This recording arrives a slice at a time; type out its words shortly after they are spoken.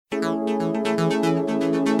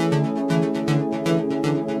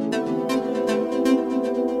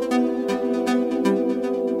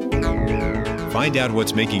Find out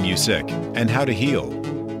what's making you sick and how to heal.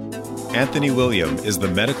 Anthony William is the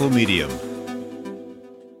medical medium.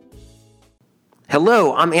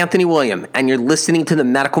 Hello, I'm Anthony William, and you're listening to the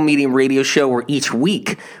Medical Medium Radio Show, where each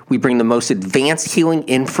week we bring the most advanced healing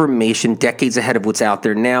information decades ahead of what's out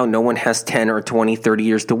there now. No one has 10 or 20, 30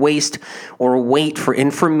 years to waste or wait for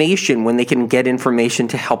information when they can get information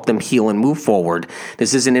to help them heal and move forward.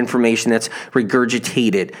 This isn't information that's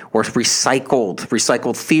regurgitated or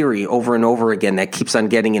recycled theory over and over again that keeps on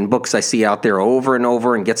getting in books I see out there over and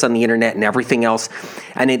over and gets on the internet and everything else.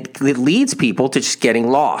 And it leads people to just getting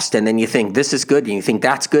lost. And then you think this is good, and you think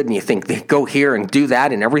that's good, and you think go here and do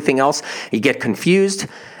that and everything else. You get confused.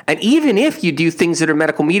 And even if you do things that are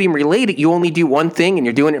medical medium related, you only do one thing and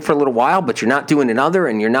you're doing it for a little while, but you're not doing another,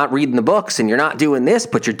 and you're not reading the books, and you're not doing this,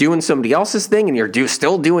 but you're doing somebody else's thing, and you're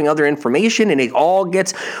still doing other information, and it all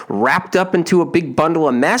gets wrapped up into a big bundle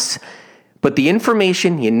of mess. But the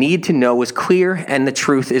information you need to know is clear, and the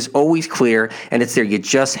truth is always clear, and it's there. You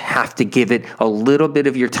just have to give it a little bit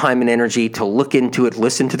of your time and energy to look into it,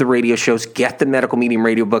 listen to the radio shows, get the Medical Medium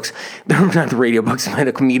radio books, not the radio books,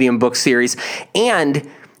 Medical Medium book series, and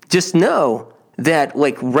just know that,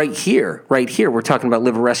 like right here, we're talking about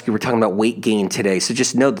liver rescue, we're talking about weight gain today. So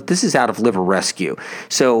just know that this is out of liver rescue.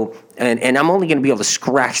 So, and I'm only going to be able to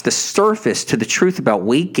scratch the surface to the truth about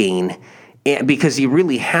weight gain, because you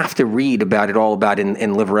really have to read about it all about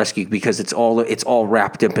in Liver Rescue, because it's all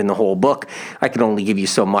wrapped up in the whole book. I can only give you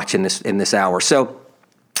so much in this hour. So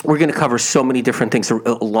we're going to cover so many different things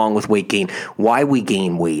along with weight gain. Why we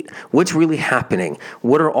gain weight. What's really happening?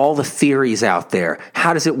 What are all the theories out there?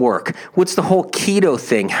 How does it work? What's the whole keto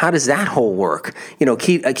thing? How does that whole work?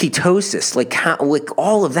 Ketosis, like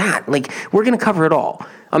all of that. Like, we're going to cover it all.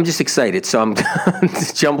 I'm just excited, so I'm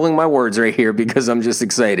jumbling my words right here because I'm just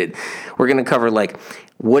excited. We're going to cover like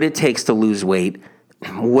what it takes to lose weight,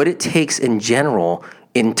 what it takes in general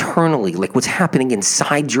internally, like what's happening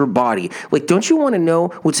inside your body. Like, don't you want to know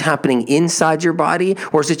what's happening inside your body?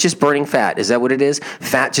 Or is it just burning fat? Is that what it is?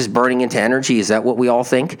 Fat just burning into energy? Is that what we all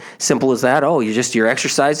think? Simple as that? Oh, you're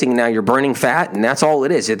exercising and now you're burning fat and that's all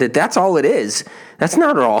it is. That's all it is. That's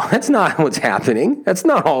not all. That's not what's happening. That's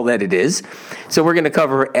not all that it is. So we're going to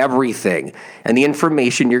cover everything. And the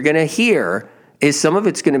information you're going to hear is some of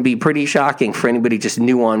it's going to be pretty shocking for anybody just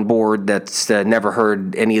new on board that's never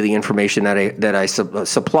heard any of the information that I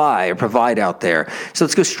supply or provide out there. So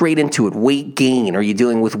let's go straight into it. Weight gain. Are you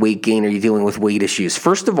dealing with weight gain? Are you dealing with weight issues?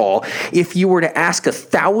 First of all, if you were to ask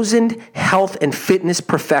 1,000 health and fitness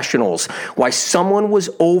professionals why someone was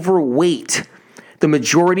overweight, the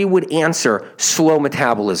majority would answer slow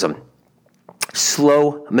metabolism.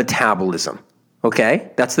 Slow metabolism.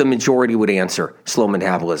 Okay? That's the majority would answer, slow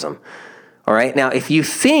metabolism. All right. Now, if you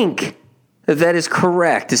think that is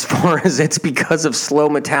correct as far as it's because of slow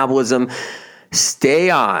metabolism, stay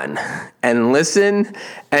on and listen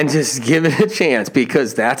and just give it a chance,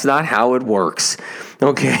 because that's not how it works.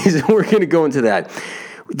 Okay. So we're going to go into that.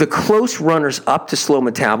 The close runners up to slow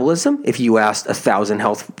metabolism, if you asked 1,000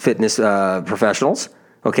 health fitness professionals,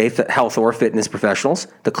 okay, health or fitness professionals,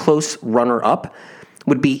 the close runner up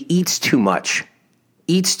would be eats too much.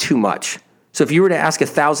 Eats too much. So if you were to ask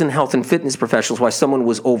 1,000 health and fitness professionals why someone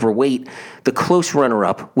was overweight, the close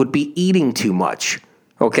runner-up would be eating too much,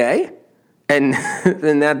 okay? And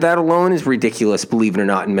that alone is ridiculous, believe it or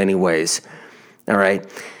not, in many ways, all right?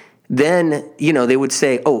 Then, they would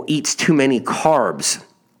say, eats too many carbs.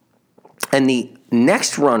 And the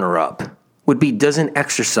next runner-up would be doesn't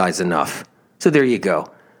exercise enough. So there you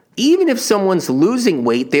go. Even if someone's losing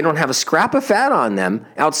weight, they don't have a scrap of fat on them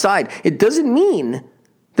outside, it doesn't mean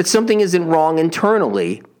that something isn't wrong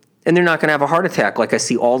internally, and they're not going to have a heart attack like I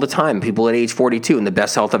see all the time. People at age 42 in the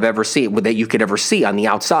best health I've ever seen, that you could ever see on the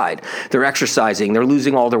outside. They're exercising, they're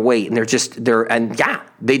losing all their weight, and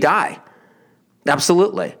they die.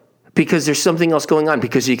 Absolutely. Because there's something else going on,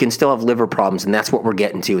 because you can still have liver problems, and that's what we're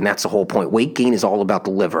getting to, and that's the whole point. Weight gain is all about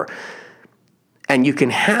the liver. And you can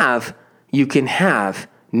have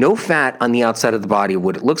no fat on the outside of the body,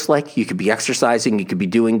 what it looks like. You could be exercising, you could be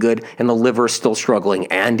doing good, and the liver is still struggling,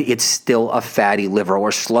 and it's still a fatty liver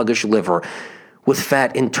or sluggish liver with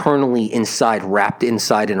fat internally inside, wrapped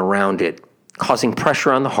inside and around it, causing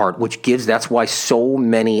pressure on the heart, that's why so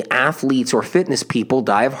many athletes or fitness people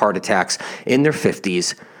die of heart attacks in their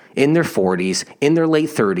 50s, in their 40s, in their late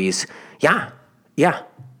 30s. Yeah.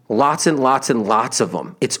 Lots and lots and lots of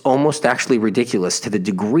them. It's almost actually ridiculous to the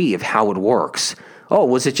degree of how it works. Oh,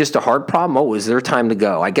 was it just a heart problem? Oh, it was their time to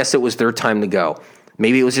go. I guess it was their time to go.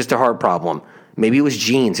 Maybe it was just a heart problem. Maybe it was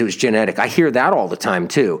genes. It was genetic. I hear that all the time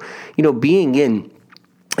too. Being in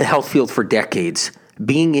the health field for decades,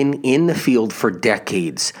 being in the field for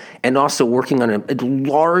decades, and also working on a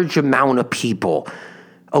large amount of people,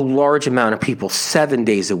 7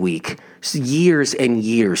 days a week, years and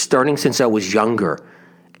years, starting since I was younger.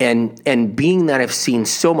 And being that I've seen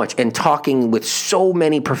so much and talking with so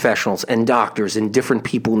many professionals and doctors and different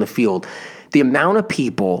people in the field, the amount of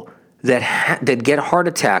people that get heart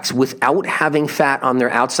attacks without having fat on their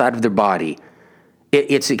outside of their body,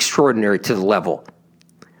 it's extraordinary to the level.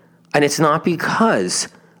 And it's not because,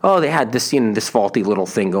 they had this, this faulty little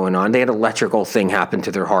thing going on. They had an electrical thing happen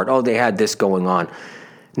to their heart. They had this going on.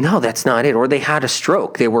 No, that's not it. Or they had a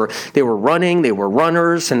stroke. They were running, they were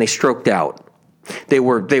runners, and they stroked out. They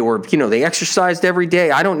exercised every day.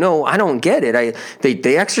 I don't know. I don't get it.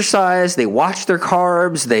 They exercised, they watched their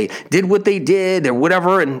carbs, they did what they did or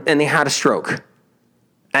whatever, and they had a stroke.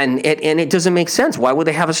 And it doesn't make sense. Why would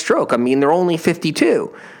they have a stroke? I mean, they're only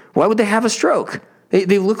 52. Why would they have a stroke?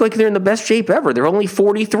 They look like they're in the best shape ever. They're only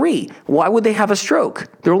 43. Why would they have a stroke?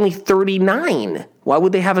 They're only 39. Why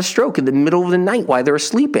would they have a stroke in the middle of the night while they're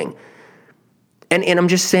sleeping? And I'm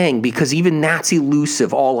just saying, because even that's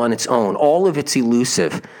elusive all on its own. All of it's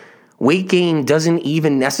elusive. Weight gain doesn't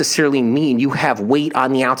even necessarily mean you have weight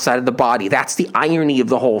on the outside of the body. That's the irony of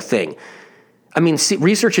the whole thing. I mean,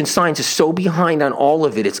 research and science is so behind on all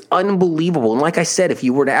of it. It's unbelievable. And like I said, if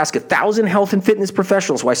you were to ask 1,000 health and fitness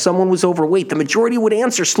professionals why someone was overweight, the majority would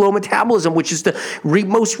answer slow metabolism, which is the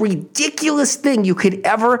most ridiculous thing you could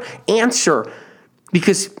ever answer,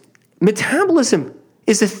 because metabolism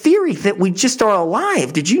is a theory that we just are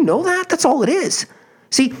alive. Did you know that? That's all it is.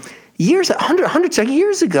 See, hundreds of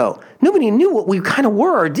years ago, nobody knew what we kind of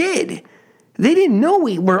were or did. They didn't know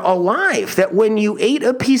we were alive, that when you ate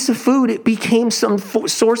a piece of food, it became some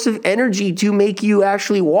source of energy to make you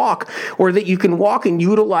actually walk, or that you can walk and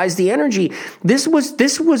utilize the energy. This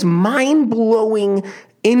was mind-blowing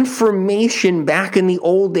information back in the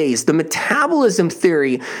old days. The metabolism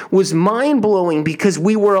theory was mind-blowing because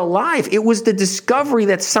we were alive. It was the discovery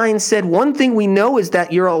that science said, one thing we know is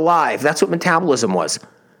that you're alive. That's what metabolism was.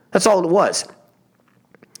 That's all it was.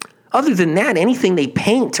 Other than that, anything they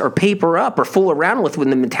paint or paper up or fool around with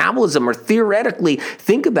the metabolism or theoretically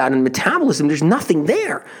think about in metabolism, there's nothing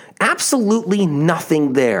there. Absolutely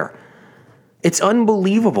nothing there. It's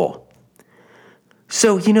unbelievable.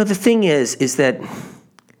 So, the thing is that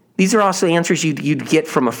these are also answers you'd get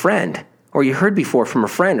from a friend, or you heard before from a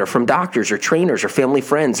friend, or from doctors or trainers or family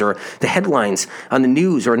friends, or the headlines on the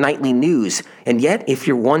news or nightly news. And yet, if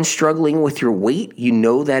you're one struggling with your weight, you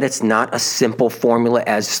know that it's not a simple formula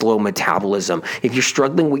as slow metabolism. If you're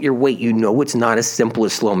struggling with your weight, you know it's not as simple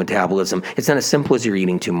as slow metabolism. It's not as simple as you're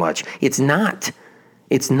eating too much. It's not.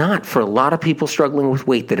 It's not. For a lot of people struggling with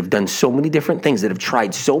weight that have done so many different things, that have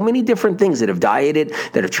tried so many different things, that have dieted,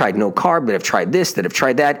 that have tried no carb, that have tried this, that have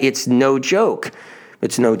tried that, it's no joke.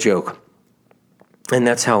 It's no joke. And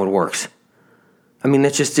that's how it works. I mean,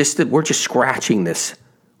 that's just that we're just scratching this.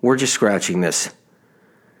 We're just scratching this.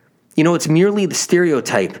 It's merely the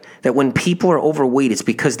stereotype that when people are overweight, it's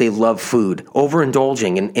because they love food,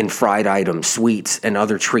 overindulging in fried items, sweets, and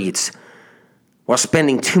other treats, while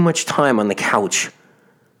spending too much time on the couch.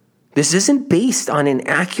 This isn't based on an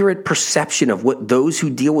accurate perception of what those who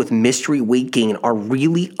deal with mystery weight gain are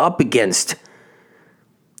really up against.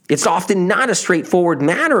 It's often not a straightforward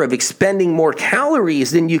matter of expending more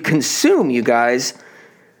calories than you consume, you guys.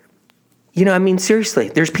 Seriously,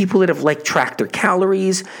 there's people that have tracked their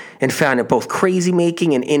calories and found it both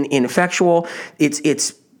crazy-making and ineffectual.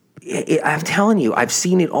 I'm telling you, I've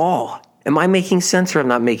seen it all. Am I making sense, or am I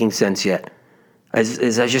not making sense yet? I was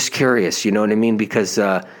just curious, you know what I mean? Because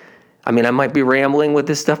I might be rambling with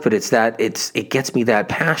this stuff, but it gets me that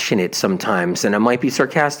passionate sometimes. And I might be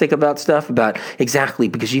sarcastic about stuff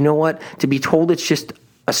because you know what? To be told it's just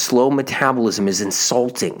a slow metabolism is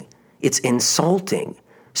insulting. It's insulting.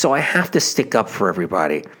 So I have to stick up for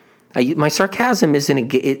everybody. My sarcasm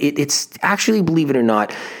isn't, it's actually, believe it or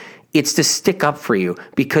not, it's to stick up for you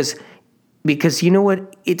because you know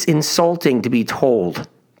what? It's insulting to be told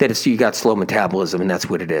that you got slow metabolism and that's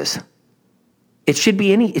what it is. It should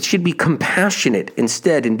be compassionate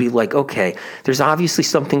instead, and be like, okay, there's obviously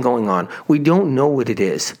something going on. We don't know what it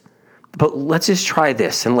is, but let's just try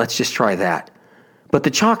this and let's just try that. But to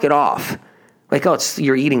chalk it off,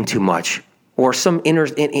 you're eating too much, or some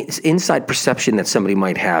inside perception that somebody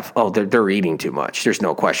might have, they're eating too much. There's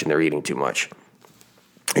no question they're eating too much.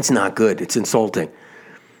 It's not good. It's insulting.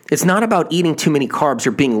 It's not about eating too many carbs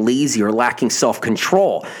or being lazy or lacking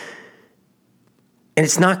self-control. And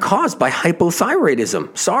it's not caused by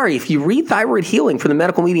hypothyroidism. Sorry, if you read Thyroid Healing from the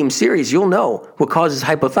Medical Medium series, you'll know what causes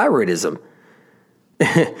hypothyroidism.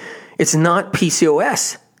 It's not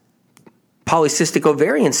PCOS. polycystic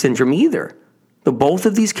ovarian syndrome either. But both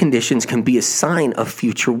of these conditions can be a sign of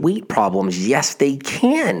future weight problems. Yes, they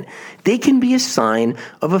can. They can be a sign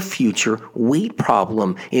of a future weight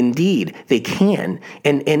problem. Indeed, they can.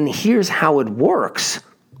 And here's how it works.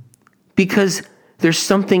 Because there's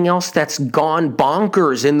something else that's gone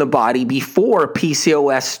bonkers in the body before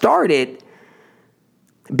PCOS started.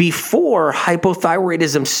 Before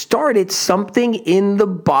hypothyroidism started, something in the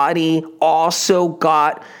body also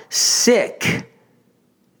got sick.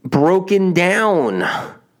 Broken down.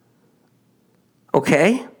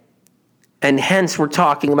 Okay? And hence we're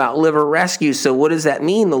talking about liver rescue. So what does that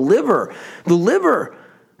mean? The liver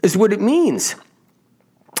is what it means.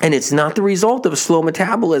 And it's not the result of a slow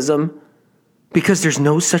metabolism, because there's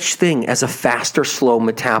no such thing as a fast or slow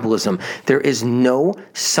metabolism. There is no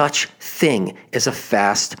such thing as a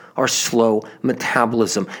fast or slow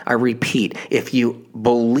metabolism. I repeat, if you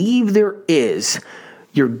believe there is,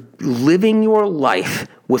 you're living your life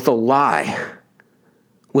with a lie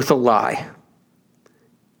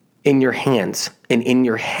in your hands and in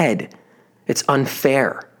your head. It's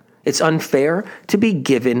unfair. It's unfair to be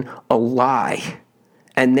given a lie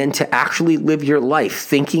and then to actually live your life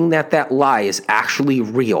thinking that that lie is actually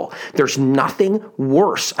real. There's nothing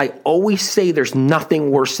worse. I always say there's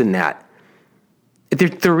nothing worse than that.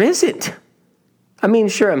 There isn't. I mean,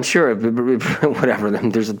 sure, I'm sure, whatever,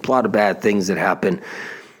 there's a lot of bad things that happen.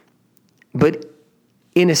 But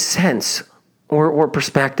in a sense, or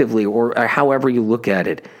prospectively, or however you look at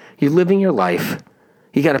it, you're living your life.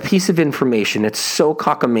 You got a piece of information that's so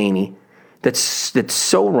cockamamie, that's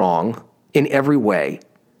so wrong in every way.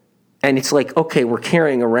 And it's like, okay, we're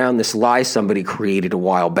carrying around this lie somebody created a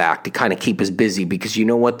while back to kind of keep us busy, because you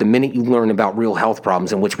know what? The minute you learn about real health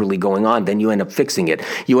problems and what's really going on, then you end up fixing it.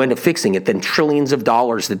 Then trillions of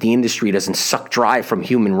dollars that the industry doesn't suck dry from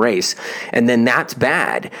human race. And then that's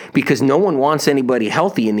bad, because no one wants anybody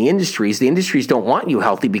healthy in the industries. The industries don't want you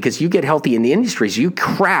healthy, because you get healthy in the industries, you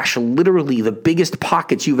crash literally the biggest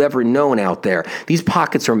pockets you've ever known out there. These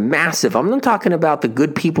pockets are massive. I'm not talking about the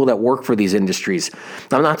good people that work for these industries.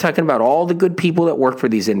 I'm not talking about all the good people that work for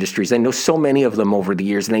these industries. I know so many of them over the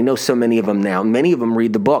years, and I know so many of them now. Many of them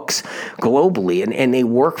read the books globally, and they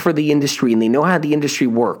work for the industry, and they know how the industry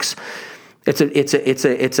works.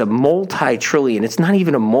 It's a multi-trillion. It's not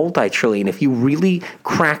even a multi-trillion. If you really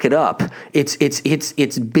crack it up, it's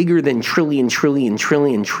bigger than trillion.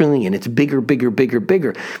 It's bigger,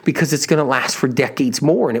 because it's going to last for decades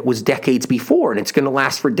more, and it was decades before, and it's going to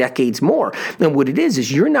last for decades more. And what it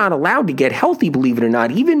is you're not allowed to get healthy, believe it or not,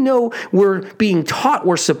 even though we're being taught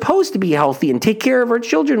we're supposed to be healthy and take care of our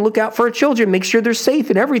children, look out for our children, make sure they're safe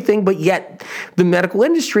and everything, but yet the medical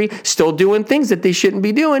industry still doing things that they shouldn't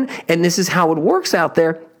be doing, and this is how it works out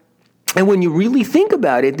there. And when you really think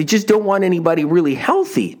about it, they just don't want anybody really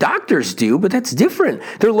healthy. Doctors do, but that's different.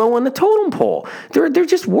 They're low on the totem pole. They're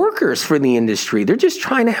just workers for the industry. They're just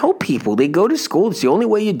trying to help people. They go to school. It's the only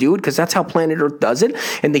way you do it, because that's how planet Earth does it.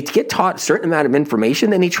 And they get taught a certain amount of information,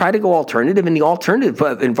 then they try to go alternative, and the alternative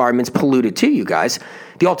environment's polluted too, you guys.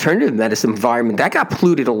 The alternative medicine environment, that got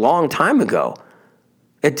polluted a long time ago.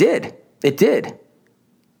 It did.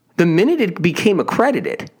 The minute it became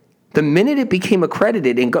accredited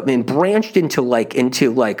and branched into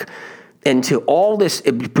all this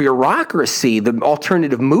bureaucracy, the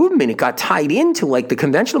alternative movement, it got tied into like the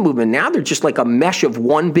conventional movement. Now they're just like a mesh of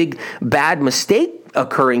one big bad mistake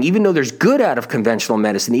occurring, even though there's good out of conventional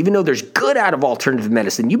medicine, even though there's good out of alternative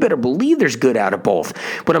medicine. You better believe there's good out of both.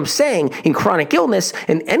 But I'm saying in chronic illness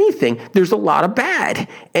and anything, there's a lot of bad,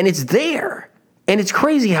 and it's there. And it's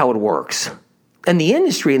crazy how it works. And the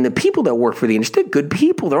industry and the people that work for the industry, they're good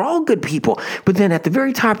people. They're all good people. But then at the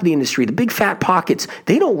very top of the industry, the big fat pockets,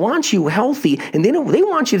 they don't want you healthy, and they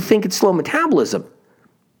want you to think it's slow metabolism.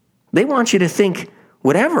 They want you to think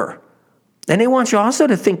whatever. And they want you also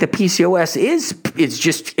to think that PCOS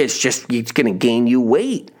it's going to gain you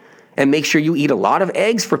weight. And make sure you eat a lot of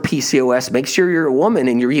eggs for PCOS. Make sure you're a woman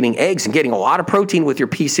and you're eating eggs and getting a lot of protein with your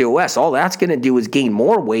PCOS. All that's going to do is gain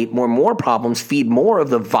more weight, more problems, feed more of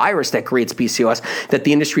the virus that creates PCOS that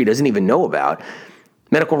the industry doesn't even know about.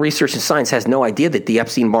 Medical research and science has no idea that the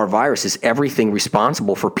Epstein-Barr virus is everything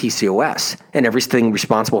responsible for PCOS and everything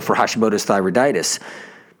responsible for Hashimoto's thyroiditis.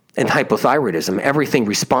 and hypothyroidism, everything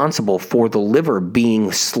responsible for the liver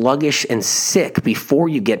being sluggish and sick before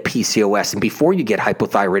you get PCOS and before you get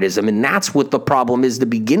hypothyroidism. And that's what the problem is to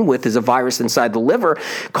begin with, is a virus inside the liver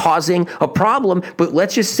causing a problem. But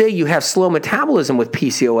let's just say you have slow metabolism with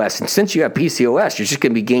PCOS. And since you have PCOS, you're just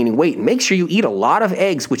going to be gaining weight. Make sure you eat a lot of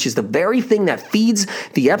eggs, which is the very thing that feeds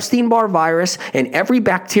the Epstein-Barr virus and every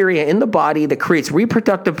bacteria in the body that creates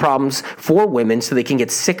reproductive problems for women so they can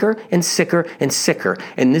get sicker and sicker and sicker.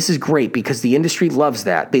 And this is great because the industry loves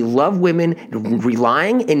that. They love women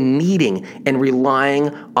relying and needing and relying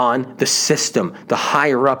on the system, the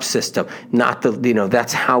higher up system, not the,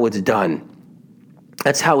 that's how it's done.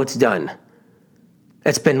 That's how it's done.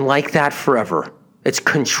 It's been like that forever. It's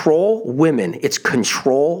control women. It's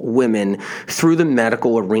control women through the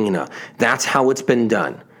medical arena. That's how it's been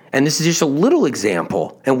done. And this is just a little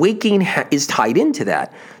example. And weight gain is tied into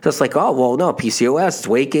that. So it's like, oh, well, no, PCOS, it's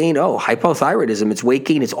weight gain. Oh, hypothyroidism, it's weight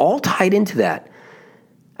gain. It's all tied into that.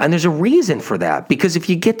 And there's a reason for that. Because if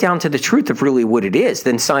you get down to the truth of really what it is,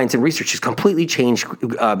 then science and research has completely changed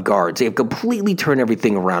guards. They have completely turned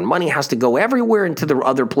everything around. Money has to go everywhere into the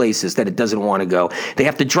other places that it doesn't want to go. They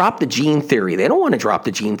have to drop the gene theory. They don't want to drop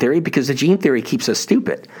the gene theory because the gene theory keeps us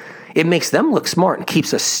stupid. It makes them look smart and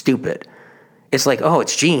keeps us stupid. It's like, oh,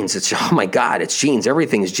 it's genes. It's, oh my God, it's genes.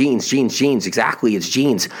 Everything is genes, genes, genes. Exactly, it's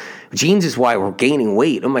genes. Genes is why we're gaining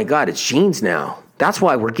weight. Oh my God, it's genes now. That's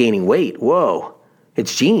why we're gaining weight. Whoa,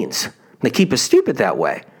 it's genes. They keep us stupid that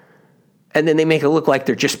way. And then they make it look like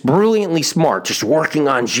they're just brilliantly smart, just working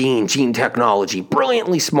on gene technology,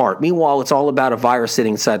 brilliantly smart. Meanwhile, it's all about a virus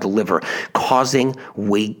sitting inside the liver, causing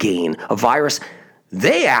weight gain. A virus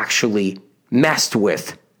they actually messed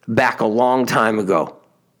with back a long time ago.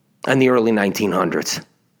 In the early 1900s,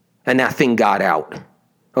 and that thing got out.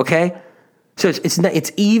 Okay, so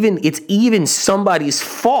it's even somebody's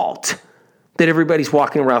fault that everybody's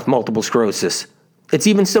walking around with multiple sclerosis. It's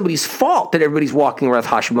even somebody's fault that everybody's walking around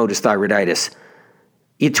with Hashimoto's thyroiditis.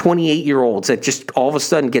 You 28-year-olds that just all of a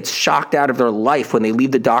sudden get shocked out of their life when they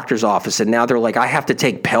leave the doctor's office, and now they're like, I have to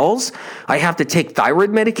take pills, I have to take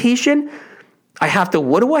thyroid medication.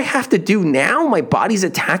 What do I have to do now? My body's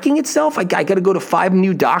attacking itself. I got to go to 5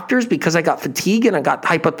 new doctors because I got fatigue and I got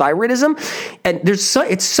hypothyroidism. And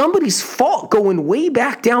it's somebody's fault going way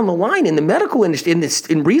back down the line in the medical industry,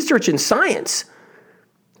 in research and science.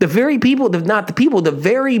 The very people, the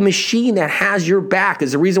very machine that has your back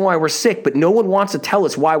is the reason why we're sick, but no one wants to tell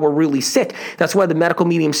us why we're really sick. That's why the Medical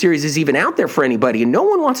Medium series is even out there for anybody. And no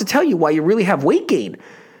one wants to tell you why you really have weight gain.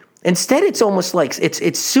 Instead, it's almost like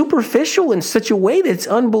it's superficial in such a way that it's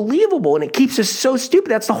unbelievable, and it keeps us so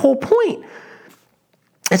stupid. That's the whole point.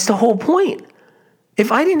 It's the whole point.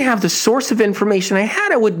 If I didn't have the source of information I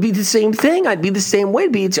had, it would be the same thing. I'd be the same way.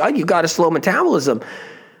 You got a slow metabolism.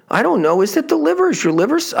 I don't know. Is it the liver? Is your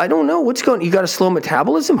liver? I don't know. What's going on? You got a slow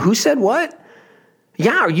metabolism? Who said what?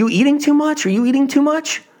 Yeah, are you eating too much? Are you eating too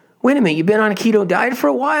much? Wait a minute. You've been on a keto diet for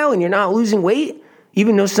a while, and you're not losing weight,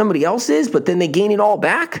 even though somebody else is, but then they gain it all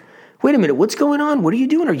back? Wait a minute, what's going on? What are you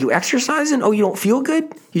doing? Are you exercising? Oh, you don't feel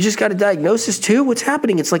good? You just got a diagnosis too? What's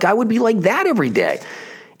happening? It's like I would be like that every day.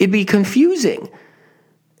 It'd be confusing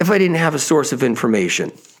if I didn't have a source of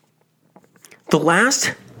information. The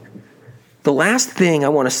last thing I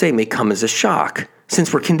want to say may come as a shock.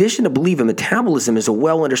 Since we're conditioned to believe a metabolism is a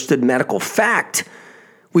well-understood medical fact,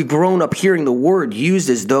 we've grown up hearing the word used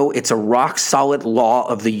as though it's a rock-solid law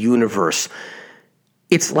of the universe.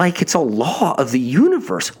 It's like it's a law of the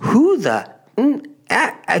universe. Who the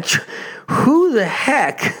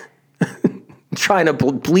heck, trying to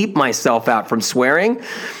bleep myself out from swearing,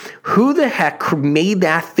 who the heck made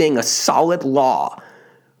that thing a solid law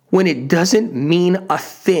when it doesn't mean a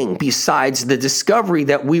thing besides the discovery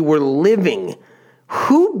that we were living?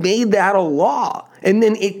 Who made that a law and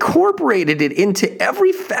then incorporated it into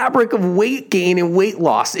every fabric of weight gain and weight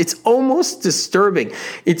loss? It's almost disturbing.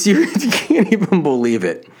 You can't even believe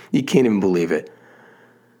it. You can't even believe it.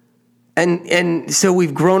 And so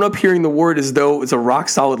we've grown up hearing the word as though it's a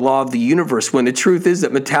rock-solid law of the universe, when the truth is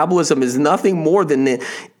that metabolism is nothing more than the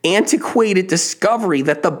antiquated discovery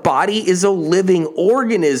that the body is a living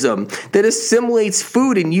organism that assimilates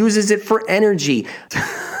food and uses it for energy.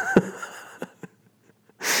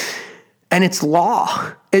 And it's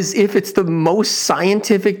law, as if it's the most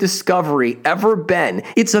scientific discovery ever been.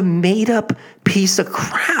 It's a made-up piece of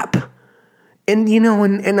crap. And,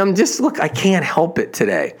 and I'm just, look, I can't help it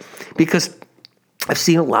today because I've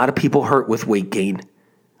seen a lot of people hurt with weight gain.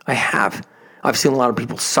 I have. I've seen a lot of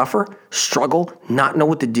people suffer, struggle, not know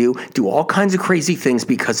what to do all kinds of crazy things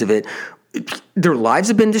because of it. Their lives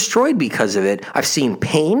have been destroyed because of it. I've seen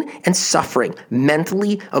pain and suffering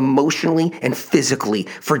mentally, emotionally, and physically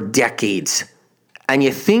for decades. And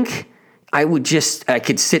you think I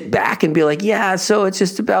could sit back and be like, yeah, so it's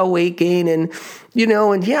just about weight gain and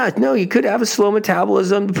you could have a slow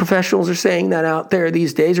metabolism. The professionals are saying that out there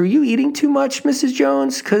these days. Are you eating too much, Mrs.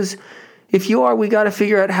 Jones? Because if you are, we got to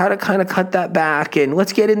figure out how to kind of cut that back and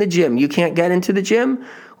let's get in the gym. You can't get into the gym?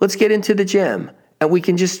 Let's get into the gym. And we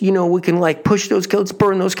can just, we can like push let's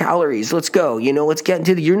burn those calories. Let's go, let's get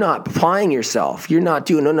into you're not applying yourself. You're not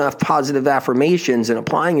doing enough positive affirmations and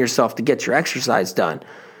applying yourself to get your exercise done.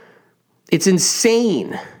 It's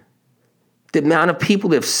insane. The amount of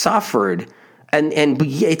people that have suffered and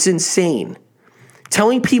it's insane.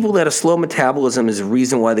 Telling people that a slow metabolism is a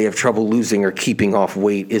reason why they have trouble losing or keeping off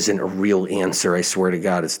weight isn't a real answer. I swear to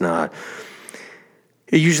God, it's not.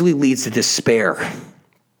 It usually leads to despair.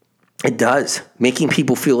 It does. Making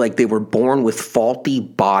people feel like they were born with faulty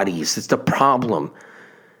bodies. It's the problem.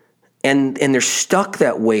 And they're stuck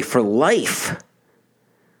that way for life.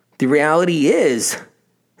 The reality is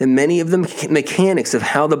that many of the mechanics of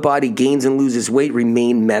how the body gains and loses weight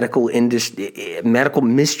remain medical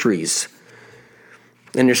mysteries.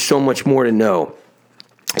 And there's so much more to know.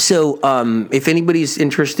 So if anybody's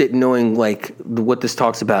interested in knowing like what this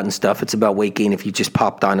talks about and stuff, it's about weight gain. If you just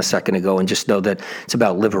popped on a second ago and just know that it's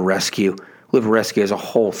about liver rescue. Liver rescue is a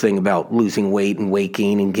whole thing about losing weight and weight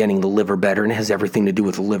gain and getting the liver better, and it has everything to do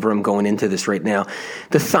with the liver. I'm going into this right now.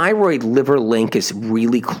 The thyroid-liver link is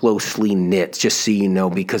really closely knit, just so you know,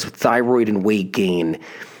 because thyroid and weight gain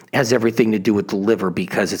has everything to do with the liver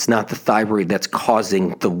because it's not the thyroid that's causing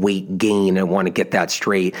the weight gain. I want to get that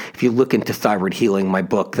straight. If you look into Thyroid Healing, my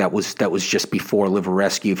book, that was just before Liver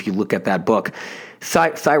Rescue. If you look at that book,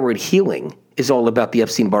 Thyroid Healing is all about the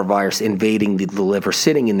Epstein-Barr virus invading the liver,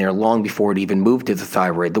 sitting in there long before it even moved to the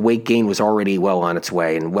thyroid. The weight gain was already well on its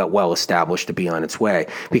way and well established to be on its way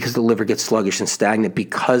because the liver gets sluggish and stagnant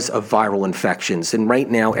because of viral infections. And right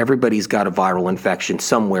now, everybody's got a viral infection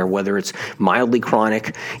somewhere, whether it's mildly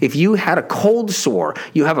chronic. If you had a cold sore,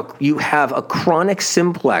 you have a chronic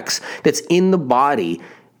simplex that's in the body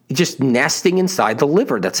just nesting inside the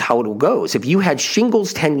liver. That's how it goes. If you had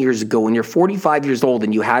shingles 10 years ago and you're 45 years old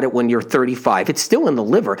and you had it when you're 35, it's still in the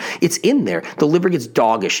liver. It's in there. The liver gets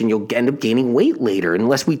doggish and you'll end up gaining weight later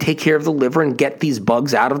unless we take care of the liver and get these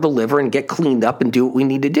bugs out of the liver and get cleaned up and do what we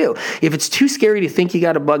need to do. If it's too scary to think you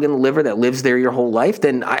got a bug in the liver that lives there your whole life,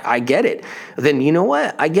 then I get it. Then you know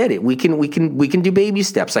what? I get it. We can do baby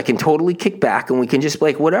steps. I can totally kick back and we can just be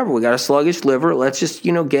like, whatever, we got a sluggish liver. Let's just,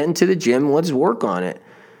 get into the gym. Let's work on it.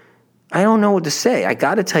 I don't know what to say. I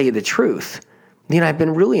got to tell you the truth. I've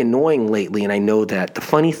been really annoying lately, and I know that. The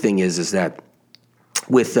funny thing is that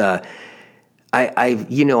with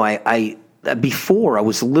before I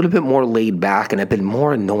was a little bit more laid back, and I've been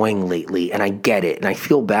more annoying lately, and I get it, and I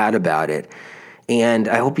feel bad about it, and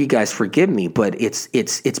I hope you guys forgive me. But it's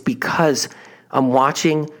because I'm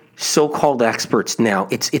watching so-called experts now.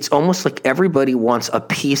 It's almost like everybody wants a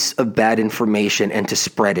piece of bad information and to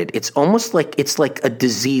spread it. It's almost like it's like a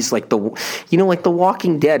disease, like the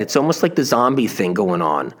Walking Dead. It's almost like the zombie thing going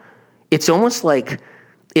on. It's almost like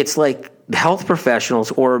it's like health professionals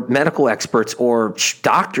or medical experts or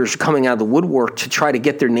doctors coming out of the woodwork to try to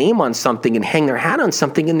get their name on something and hang their hat on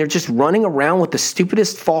something, and they're just running around with the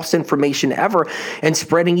stupidest false information ever and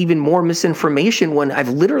spreading even more misinformation when I've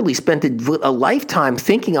literally spent a lifetime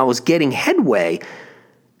thinking I was getting headway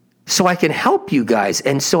so I can help you guys.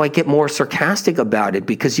 And so I get more sarcastic about it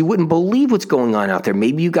because you wouldn't believe what's going on out there.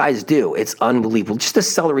 Maybe you guys do. It's unbelievable. Just the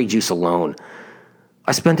celery juice alone.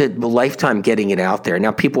 I spent a lifetime getting it out there.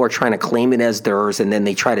 Now people are trying to claim it as theirs, and then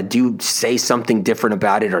they try to say something different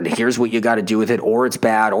about it, or here's what you got to do with it, or it's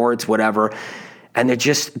bad, or it's whatever. And they're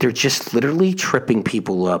just literally tripping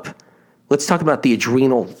people up. Let's talk about the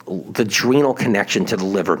adrenal connection to the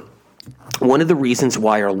liver. One of the reasons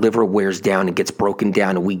why our liver wears down and gets broken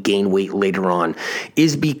down and we gain weight later on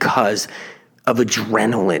is because of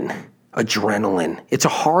adrenaline. It's a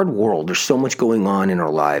hard world. There's so much going on in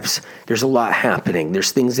our lives. There's a lot happening.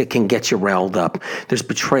 There's things that can get you riled up. There's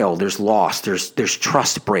betrayal. There's loss. There's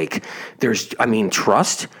trust break.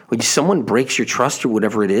 Trust. When someone breaks your trust or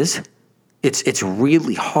whatever it is, it's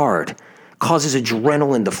really hard. Causes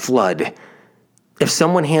adrenaline to flood. If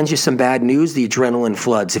someone hands you some bad news, the adrenaline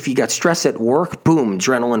floods. If you got stress at work, boom,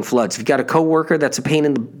 adrenaline floods. If you got a coworker that's a pain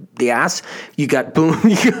in the ass, you got boom.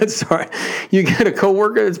 You got a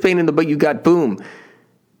coworker that's a pain in the butt, you got boom.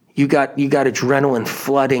 You got adrenaline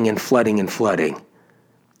flooding and flooding and flooding.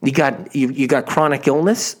 You got chronic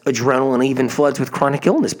illness, adrenaline even floods with chronic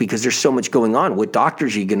illness because there's so much going on. What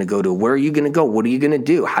doctors are you going to go to? Where are you going to go? What are you going to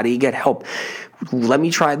do? How do you get help? Let me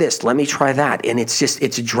try this. Let me try that. And it's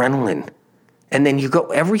adrenaline. And then you go,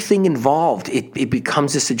 everything involved, it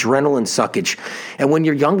becomes this adrenaline suckage. And when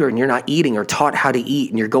you're younger and you're not eating or taught how to eat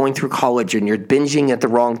and you're going through college and you're binging at the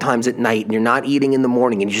wrong times at night and you're not eating in the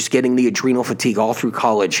morning and you're just getting the adrenal fatigue all through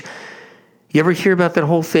college. You ever hear about that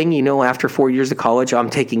whole thing? After 4 years of college, I'm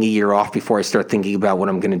taking a year off before I start thinking about what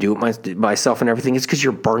I'm going to do with myself and everything. It's because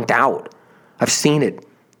you're burnt out. I've seen it.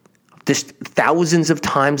 Just thousands of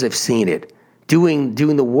times I've seen it. Doing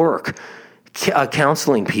the work,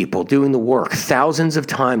 counseling people, doing the work. Thousands of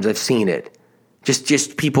times I've seen it.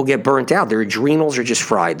 Just people get burnt out. Their adrenals are just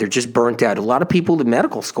fried. They're just burnt out. A lot of people to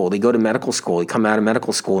medical school, they go to medical school, they come out of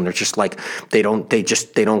medical school and they're just like, they don't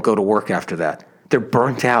go to work after that. They're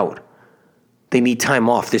burnt out. They need time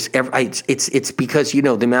off. It's because, the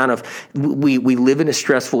amount of, we live in a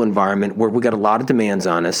stressful environment where we got a lot of demands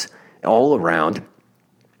on us all around.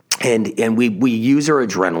 And we use our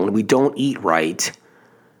adrenaline. We don't eat right.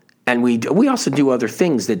 And we also do other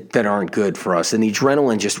things that aren't good for us. And the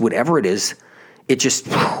adrenaline, just whatever it is,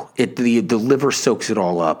 the liver soaks it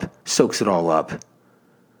all up,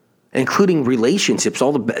 including relationships,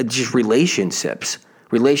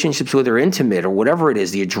 relationships whether intimate or whatever it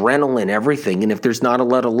is, the adrenaline, everything. And if there's not a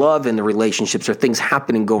lot of love in the relationships or things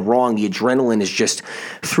happen and go wrong, the adrenaline is just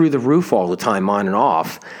through the roof all the time, on and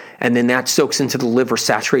off. And then that soaks into the liver,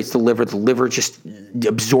 saturates the liver just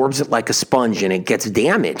absorbs it like a sponge and it gets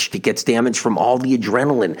damaged. It gets damaged from all the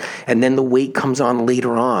adrenaline. And then the weight comes on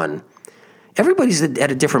later on. Everybody's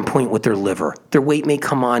at a different point with their liver. Their weight may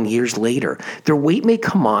come on years later. Their weight may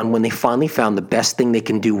come on when they finally found the best thing they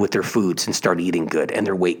can do with their foods and start eating good, and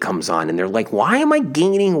their weight comes on. And they're like, why am I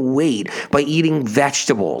gaining weight by eating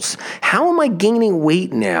vegetables? How am I gaining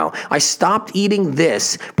weight now? I stopped eating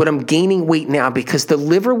this, but I'm gaining weight now because the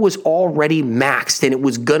liver was already maxed and it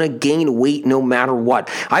was going to gain weight no matter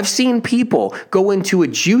what. I've seen people go into a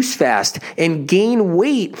juice fast and gain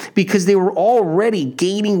weight because they were already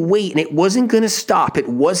gaining weight and it wasn't going to stop. It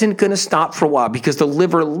wasn't going to stop for a while because the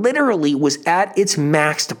liver literally was at its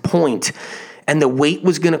maxed point and the weight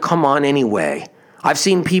was going to come on anyway. I've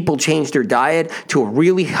seen people change their diet to a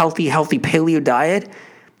really healthy paleo diet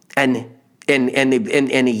and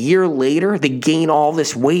a year later they gain all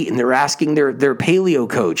this weight and they're asking their paleo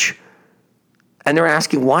coach. And they're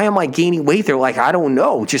asking, why am I gaining weight? They're like, I don't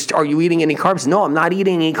know. Just, are you eating any carbs? No, I'm not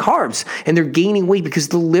eating any carbs. And they're gaining weight because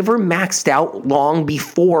the liver maxed out long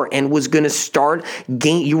before and was going to start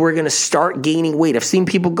you were going to start gaining weight. I've seen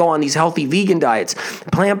people go on these healthy vegan diets,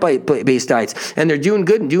 plant-based diets, and they're doing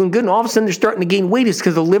good. And all of a sudden they're starting to gain weight. It's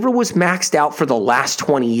because the liver was maxed out for the last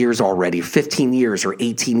 20 years already, 15 years or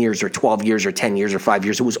 18 years or 12 years or 10 years or 5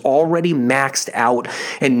 years. It was already maxed out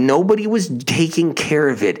and nobody was taking care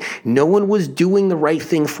of it. No one was doing the right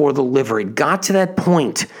thing for the liver. It got to that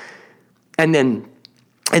point, and then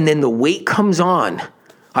the weight comes on.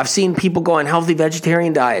 I've seen people go on healthy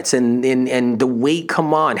vegetarian diets and the weight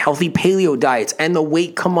come on, healthy paleo diets and the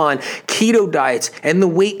weight come on, keto diets and the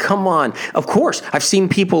weight come on. Of course, I've seen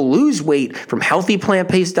people lose weight from healthy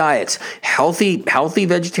plant-based diets, healthy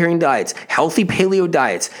vegetarian diets, healthy paleo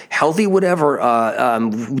diets, healthy whatever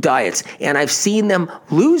diets, and I've seen them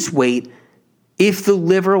lose weight. If the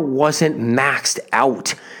liver wasn't maxed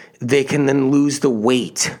out, they can then lose the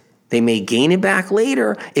weight. They may gain it back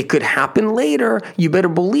later. It could happen later. You better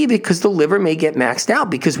believe it because the liver may get maxed out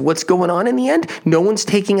because what's going on in the end? No one's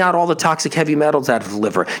taking out all the toxic heavy metals out of the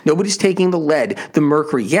liver. Nobody's taking the lead, the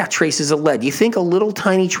mercury. Yeah, traces of lead. You think a little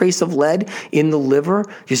tiny trace of lead in the liver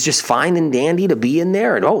is just fine and dandy to be in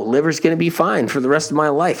there? And liver's going to be fine for the rest of my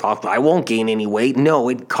life. I won't gain any weight. No,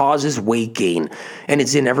 it causes weight gain and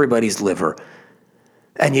it's in everybody's liver.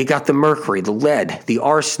 And you got the mercury, the lead, the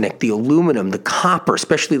arsenic, the aluminum, the copper,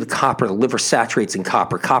 especially the copper. The liver saturates in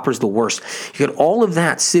copper. Copper's the worst. You got all of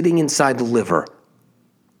that sitting inside the liver.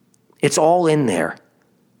 It's all in there.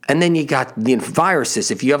 And then you got the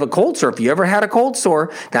viruses. If you have a cold sore, if you ever had a cold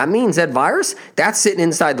sore, that means that virus, that's sitting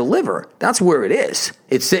inside the liver. That's where it is.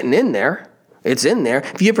 It's sitting in there. It's in there.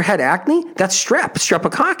 If you ever had acne, that's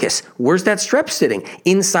streptococcus. Where's that strep sitting?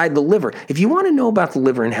 Inside the liver. If you want to know about the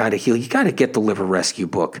liver and how to heal, you got to get the Liver Rescue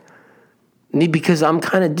book. Because I'm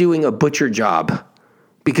kind of doing a butcher job.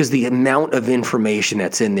 Because the amount of information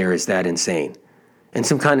that's in there is that insane. And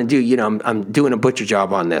some kind of I'm doing a butcher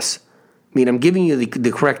job on this. I mean, I'm giving you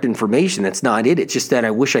the correct information. That's not it. It's just that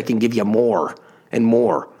I wish I can give you more and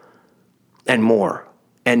more and more.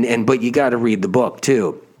 But you got to read the book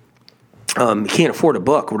too. You can't afford a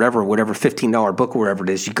book, whatever $15 book, wherever it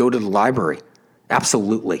is. You go to the library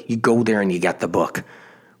Absolutely. You go there and you get the book.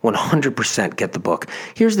 100% get the book.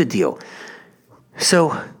 Here's the deal.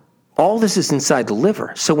 So all this is inside the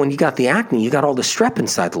liver. So when you got the acne, you got all the strep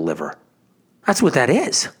inside the liver. That's what that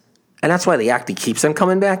is. And that's why the acne keeps on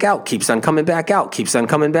coming back out, keeps on coming back out, keeps on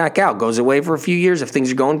coming back out, goes away for a few years. If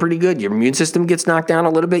things are going pretty good, your immune system gets knocked down a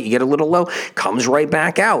little bit, you get a little low, comes right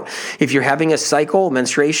back out. If you're having a cycle,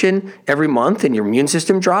 menstruation every month and your immune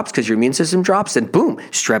system drops because your immune system drops, then boom,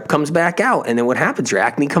 strep comes back out. And then what happens? Your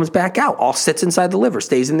acne comes back out, all sits inside the liver,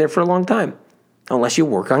 stays in there for a long time. Unless you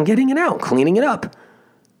work on getting it out, cleaning it up,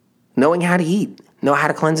 knowing how to eat, know how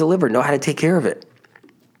to cleanse the liver, know how to take care of it.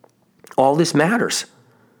 All this matters.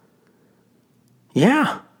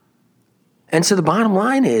 Yeah. And so the bottom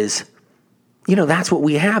line is, that's what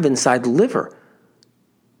we have inside the liver.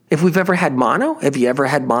 If we've ever had mono, have you ever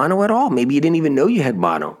had mono at all? Maybe you didn't even know you had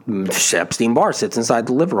mono. Epstein-Barr sits inside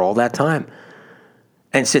the liver all that time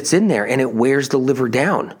and sits in there and it wears the liver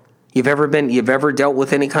down. You've ever dealt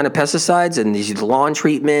with any kind of pesticides and these lawn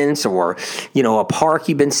treatments or, a park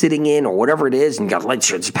you've been sitting in or whatever it is and you got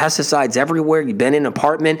pesticides everywhere. You've been in an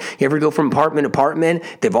apartment. You ever go from apartment to apartment?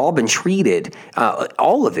 They've all been treated.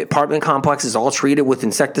 All of it. Apartment complexes all treated with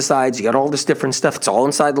insecticides. You got all this different stuff. It's all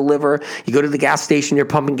inside the liver. You go to the gas station, you're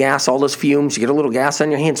pumping gas, all those fumes. You get a little gas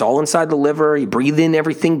on your hands, all inside the liver. You breathe in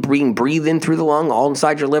everything, breathe in through the lung, all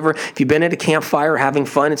inside your liver. If you've been at a campfire having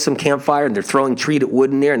fun at some campfire and they're throwing treated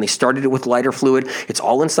wood in there and they started it with lighter fluid. It's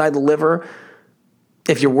all inside the liver.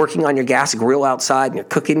 If you're working on your gas grill outside and you're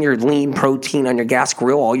cooking your lean protein on your gas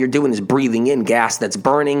grill, all you're doing is breathing in gas that's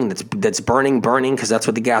burning, that's burning, because that's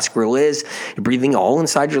what the gas grill is. You're breathing all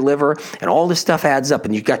inside your liver, and all this stuff adds up.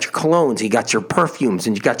 And you've got your colognes, you got your perfumes,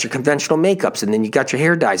 and you got your conventional makeups, and then you got your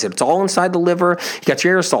hair dyes. It's all inside the liver. You got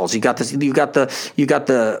your aerosols. You got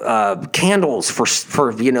the candles for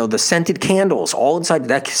the scented candles. All inside.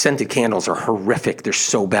 That scented candles are horrific. They're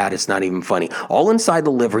so bad. It's not even funny. All inside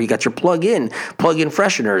the liver. You got your plug-in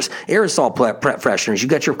fresheners, aerosol prep fresheners. You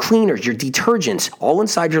got your cleaners, your detergents, all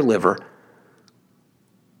inside your liver.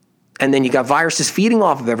 And then you got viruses feeding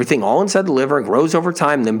off of everything, all inside the liver. It grows over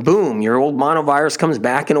time. Then boom, your old monovirus comes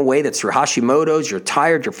back in a way that's your Hashimoto's. You're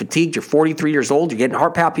tired, you're fatigued, you're 43 years old, you're getting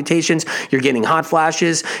heart palpitations, you're getting hot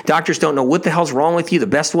flashes. Doctors don't know what the hell's wrong with you, the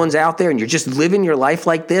best ones out there, and you're just living your life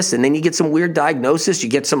like this. And then you get some weird diagnosis. You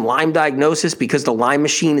get some Lyme diagnosis because the Lyme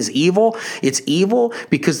machine is evil. It's evil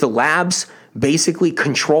because the labs basically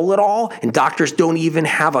control it all, and doctors don't even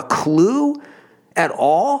have a clue at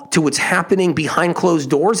all to what's happening behind closed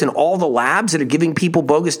doors and all the labs that are giving people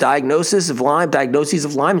bogus diagnoses of Lyme.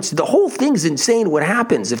 The whole thing's insane what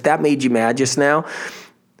happens. If that made you mad just now,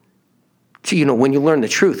 when you learn the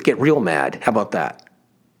truth, get real mad. How about that?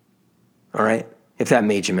 All right? If that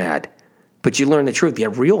made you mad. But you learn the truth,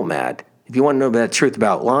 get real mad. If you want to know the truth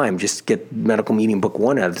about Lyme, just get Medical Medium Book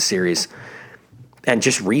 1 out of the series and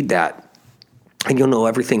just read that. And you'll know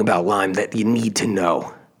everything about Lyme that you need to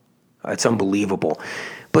know. It's unbelievable.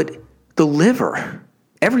 But the liver,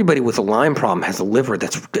 everybody with a Lyme problem has a liver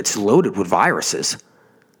that's loaded with viruses.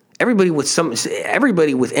 Everybody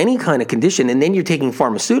with any kind of condition, and then you're taking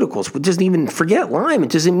pharmaceuticals, which doesn't even forget Lyme. It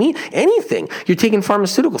doesn't mean anything. You're taking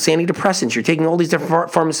pharmaceuticals, antidepressants. You're taking all these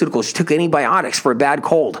different pharmaceuticals. You took antibiotics for a bad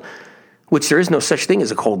cold, which there is no such thing as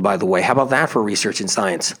a cold, by the way. How about that for research and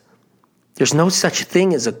science? There's no such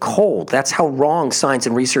thing as a cold. That's how wrong science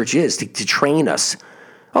and research is to train us.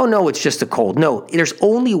 Oh, no, it's just a cold. No, there's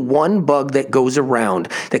only one bug that goes around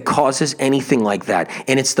that causes anything like that,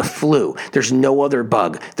 and it's the flu. There's no other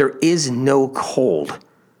bug. There is no cold.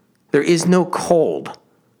 There is no cold.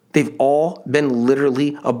 They've all been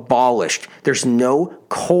literally abolished. There's no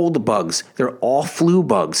cold bugs. They're all flu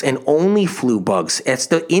bugs and only flu bugs. It's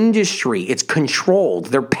the industry. It's controlled.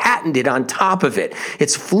 They're patented on top of it.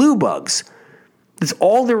 It's flu bugs. That's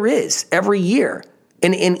all there is every year.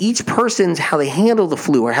 And each person's, how they handle the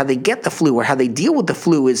flu or how they get the flu or how they deal with the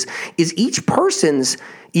flu is each person's,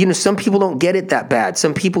 some people don't get it that bad.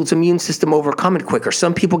 Some people's immune system overcome it quicker.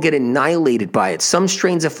 Some people get annihilated by it. Some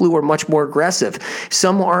strains of flu are much more aggressive.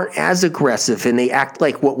 Some aren't as aggressive and they act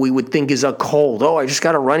like what we would think is a cold. Oh, I just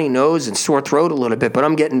got a runny nose and sore throat a little bit, but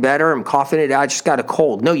I'm getting better. I'm coughing it out. I just got a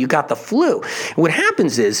cold. No, you got the flu. And what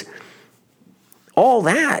happens is all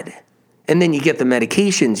that. And then you get the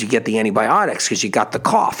medications, you get the antibiotics because you got the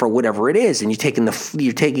cough or whatever it is, and you're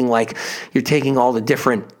taking all the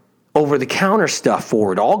different over-the-counter stuff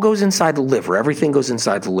forward. All goes inside the liver. Everything goes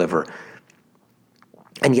inside the liver.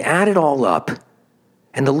 And you add it all up,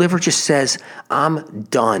 and the liver just says, I'm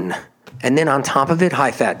done. And then on top of it,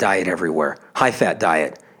 high-fat diet everywhere. High-fat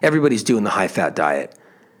diet. Everybody's doing the high-fat diet.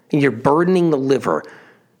 And you're burdening the liver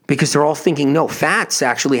because they're all thinking, no, fat's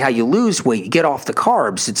actually how you lose weight. You get off the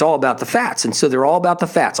carbs. It's all about the fats. And so they're all about the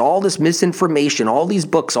fats. All this misinformation, all these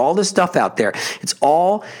books, all this stuff out there, it's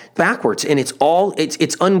all backwards. And it's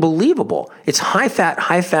unbelievable. It's high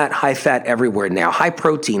fat everywhere now. High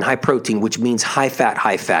protein, which means high fat.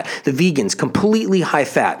 The vegans, completely high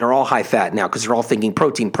fat. They're all high fat now because they're all thinking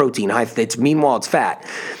protein, high fat. Meanwhile, it's fat.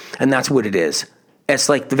 And that's what it is. It's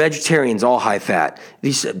like the vegetarians, all high fat.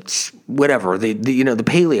 These, whatever, the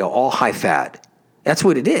paleo, all high fat. That's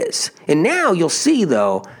what it is. And now you'll see,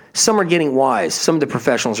 though, some are getting wise. Some of the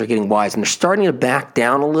professionals are getting wise, and they're starting to back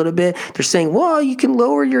down a little bit. They're saying, well, you can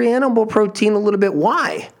lower your animal protein a little bit.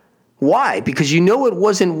 Why? Why? Because it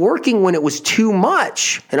wasn't working when it was too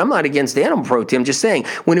much. And I'm not against animal protein. I'm just saying,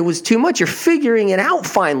 when it was too much, you're figuring it out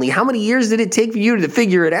finally. How many years did it take for you to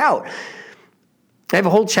figure it out? I have a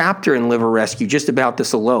whole chapter in Liver Rescue just about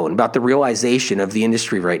this alone, about the realization of the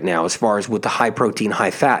industry right now as far as with the high protein,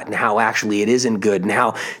 high fat, and how actually it isn't good, and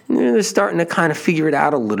how they're starting to kind of figure it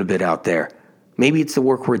out a little bit out there. Maybe it's the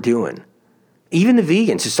work we're doing. Even the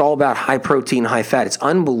vegans, it's all about high protein, high fat. It's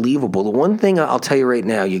unbelievable. The one thing I'll tell you right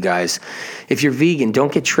now, you guys, if you're vegan,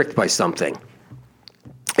 don't get tricked by something.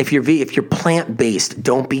 If you're plant-based,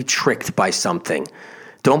 don't be tricked by something.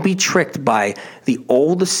 Don't be tricked by the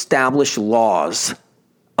old established laws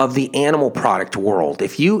of the animal product world.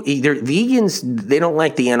 Vegans, they don't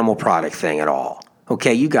like the animal product thing at all.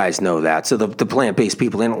 Okay, you guys know that. So the plant-based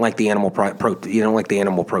people, they don't like the animal protein. You don't like the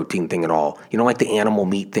animal protein thing at all. You don't like the animal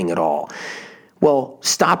meat thing at all. Well,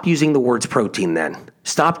 stop using the words protein then.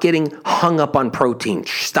 Stop getting hung up on protein.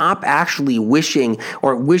 Stop actually wishing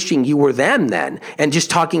you were them then and just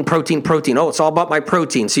talking protein. Oh, it's all about my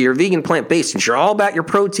protein. So you're vegan, plant-based, and you're all about your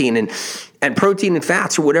protein and protein and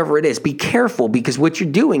fats or whatever it is. Be careful, because what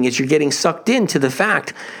you're doing is you're getting sucked into the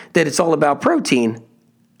fact that it's all about protein.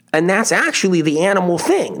 And that's actually the animal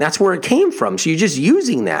thing. That's where it came from. So you're just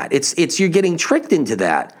using that. You're getting tricked into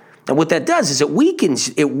that. And what that does is it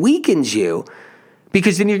weakens you.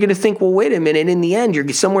 Because then you're going to think, well, wait a minute. In the end, you're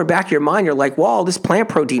somewhere back in your mind, you're like, well, this plant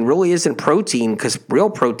protein really isn't protein, because real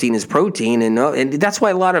protein is protein. And that's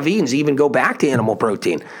why a lot of vegans even go back to animal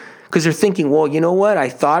protein, because they're thinking, well, you know what? I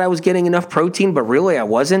thought I was getting enough protein, but really I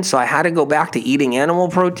wasn't. So I had to go back to eating animal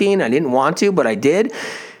protein. I didn't want to, but I did.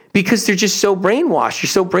 Because they're just so brainwashed. You're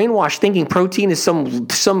so brainwashed thinking protein is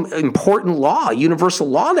some important law, universal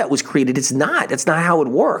law that was created. It's not. That's not how it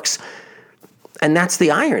works. And that's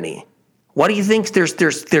the irony. Why do you think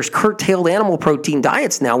there's curtailed animal protein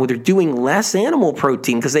diets now where they're doing less animal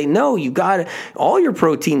protein? Because they know all your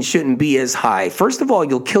protein shouldn't be as high. First of all,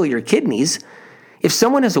 you'll kill your kidneys. If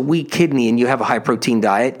someone has a weak kidney and you have a high protein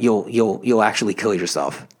diet, you'll actually kill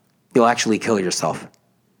yourself. You'll actually kill yourself.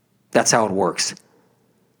 That's how it works.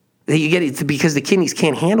 You get it because the kidneys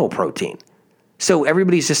can't handle protein. So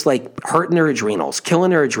everybody's just like hurting their adrenals, killing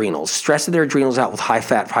their adrenals, stressing their adrenals out with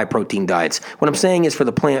high-fat, high-protein diets. What I'm saying is, for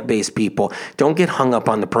the plant-based people, don't get hung up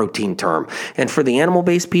on the protein term. And for the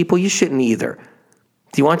animal-based people, you shouldn't either.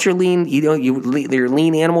 If you want your lean, your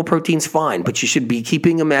lean animal protein's fine, but you should be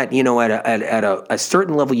keeping them at a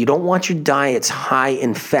certain level. You don't want your diets high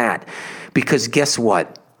in fat, because guess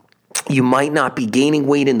what? You might not be gaining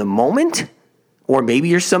weight in the moment. Or maybe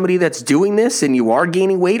you're somebody that's doing this and you are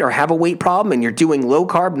gaining weight or have a weight problem and you're doing low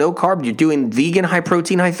carb, no carb, you're doing vegan, high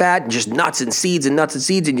protein, high fat, and just nuts and seeds,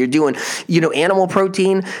 and you're doing, animal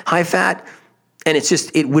protein, high fat, and it's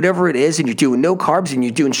just whatever it is, and you're doing no carbs, and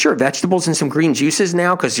you're doing vegetables and some green juices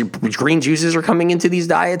now, because your green juices are coming into these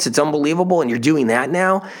diets. It's unbelievable, and you're doing that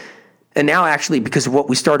now. And now, actually, because of what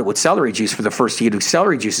we started with celery juice for the first year,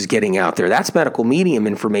 celery juice is getting out there. That's medical medium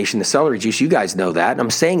information, the celery juice. You guys know that. And I'm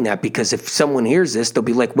saying that because if someone hears this, they'll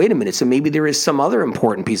be like, wait a minute, so maybe there is some other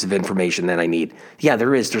important piece of information that I need. Yeah,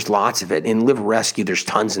 there is. There's lots of it. In Liver Rescue, there's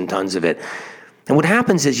tons and tons of it. And what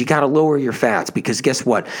happens is you got to lower your fats, because guess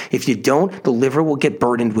what? If you don't, the liver will get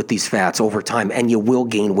burdened with these fats over time, and you will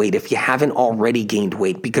gain weight if you haven't already gained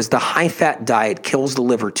weight, because the high-fat diet kills the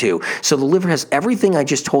liver too. So the liver has everything I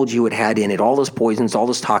just told you it had in it, all those poisons, all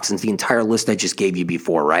those toxins, the entire list I just gave you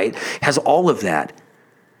before, right? Has all of that.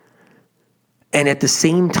 And at the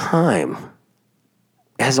same time,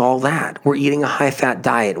 has all that. We're eating a high-fat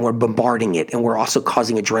diet, and we're bombarding it, and we're also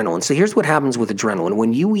causing adrenaline. So here's what happens with adrenaline.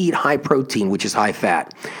 When you eat high protein, which is high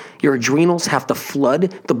fat, your adrenals have to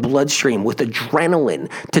flood the bloodstream with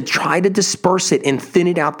adrenaline to try to disperse it and thin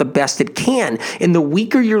it out the best it can. And the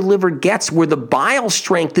weaker your liver gets, where the bile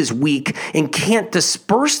strength is weak and can't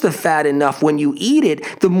disperse the fat enough when you eat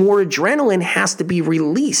it, the more adrenaline has to be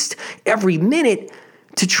released every minute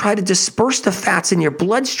to try to disperse the fats in your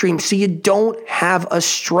bloodstream so you don't have a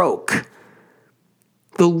stroke.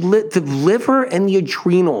 The liver and the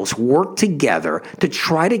adrenals work together to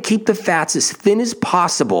try to keep the fats as thin as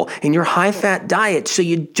possible in your high-fat diet so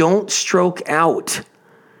you don't stroke out.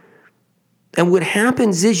 And what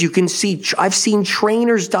happens is you can see, I've seen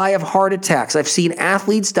trainers die of heart attacks. I've seen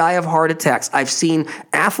athletes die of heart attacks. I've seen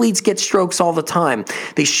athletes get strokes all the time.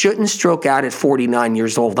 They shouldn't stroke out at 49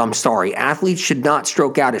 years old. I'm sorry. Athletes should not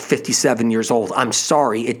stroke out at 57 years old. I'm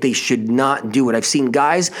sorry. They should not do it. I've seen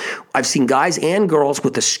guys and girls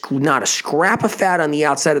with not a scrap of fat on the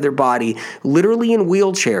outside of their body, literally in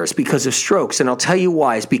wheelchairs because of strokes. And I'll tell you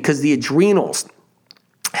why. It's because the adrenals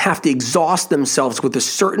have to exhaust themselves with a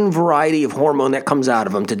certain variety of hormone that comes out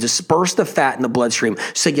of them to disperse the fat in the bloodstream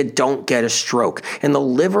so you don't get a stroke. And the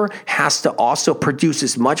liver has to also produce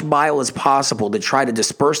as much bile as possible to try to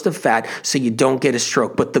disperse the fat so you don't get a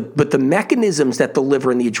stroke. But the mechanisms that the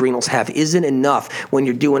liver and the adrenals have isn't enough when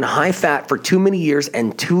you're doing high fat for too many years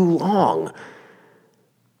and too long.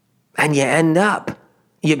 And you end up,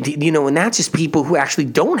 and that's just people who actually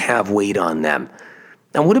don't have weight on them.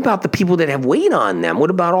 And what about the people that have weight on them? What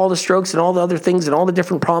about all the strokes and all the other things and all the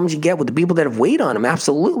different problems you get with the people that have weight on them?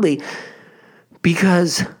 Absolutely,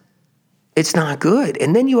 because it's not good.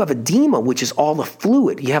 And then you have edema, which is all the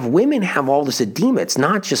fluid. You have women have all this edema. It's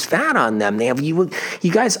not just fat on them. They have you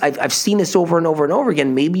guys. I've seen this over and over and over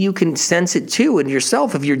again. Maybe you can sense it too in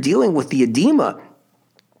yourself if you're dealing with the edema.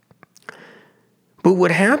 But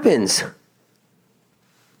what happens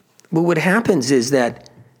is that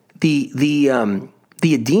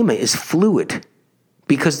the edema is fluid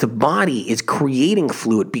because the body is creating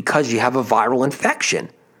fluid because you have a viral infection.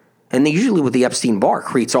 And usually with the Epstein-Barr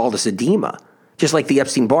creates all this edema, just like the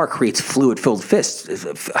Epstein-Barr creates fluid-filled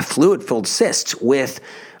cysts with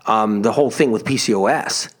the whole thing with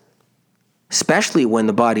PCOS, especially when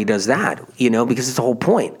the body does that, because it's the whole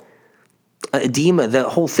point. Edema, the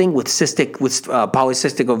whole thing with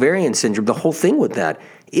polycystic ovarian syndrome, the whole thing with that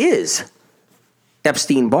is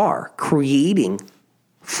Epstein-Barr creating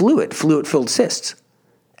fluid-filled cysts.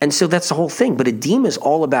 And so that's the whole thing. But edema is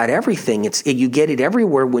all about everything. You get it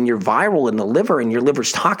everywhere when you're viral in the liver and your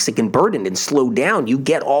liver's toxic and burdened and slowed down. You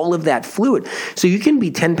get all of that fluid. So you can be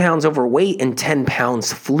 10 pounds overweight and 10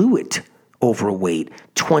 pounds fluid overweight,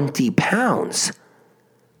 20 pounds.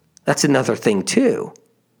 That's another thing too.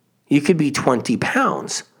 You could be 20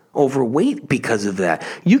 pounds overweight because of that.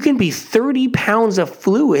 You can be 30 pounds of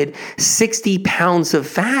fluid, 60 pounds of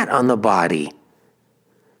fat on the body.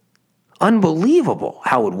 Unbelievable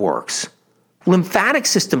how it works. Lymphatic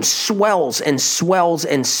system swells and swells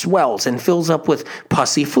and swells and fills up with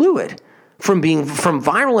pussy fluid from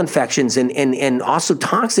viral infections and also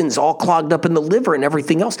toxins all clogged up in the liver and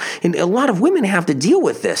everything else. And a lot of women have to deal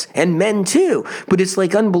with this, and men too, but it's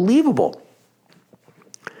like unbelievable.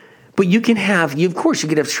 But you could have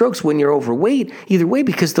strokes when you're overweight, either way,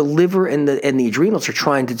 because the liver and the adrenals are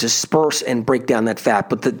trying to disperse and break down that fat.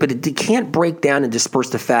 But it can't break down and disperse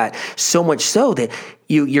the fat so much so that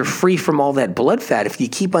you're free from all that blood fat. If you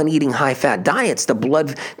keep on eating high fat diets, the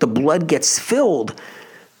blood gets filled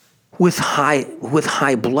with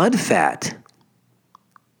high blood fat.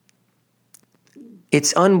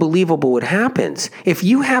 It's unbelievable what happens. If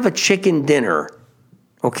you have a chicken dinner,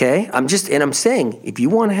 okay, I'm saying, if you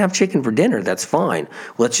want to have chicken for dinner, that's fine.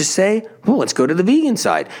 Let's just say, let's go to the vegan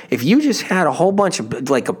side. If you just had a whole bunch of,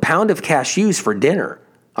 like a pound of cashews for dinner,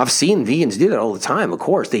 I've seen vegans do that all the time. Of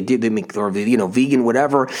course, they make, or vegan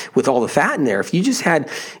whatever with all the fat in there. If you just had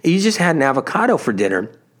an avocado for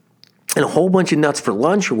dinner and a whole bunch of nuts for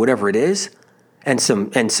lunch or whatever it is, and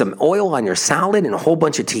some oil on your salad and a whole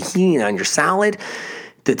bunch of tahini on your salad,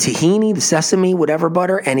 the tahini, the sesame, whatever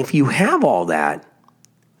butter, and if you have all that,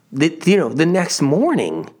 the next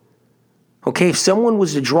morning, okay, if someone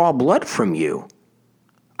was to draw blood from you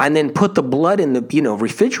and then put the blood in the,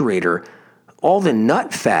 refrigerator, all the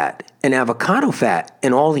nut fat and avocado fat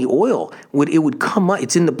and all the oil would come up.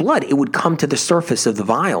 It's in the blood. It would come to the surface of the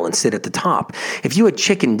vial and sit at the top. If you had a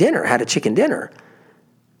chicken dinner,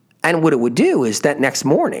 and what it would do is that next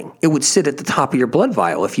morning, it would sit at the top of your blood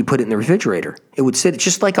vial if you put it in the refrigerator. It would sit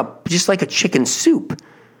just like a chicken soup.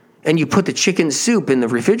 And you put the chicken soup in the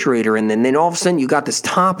refrigerator, and then all of a sudden you got this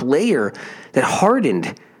top layer that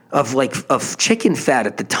hardened of chicken fat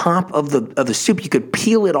at the top of the soup. You could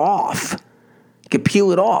peel it off.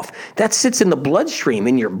 That sits in the bloodstream,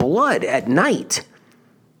 in your blood at night.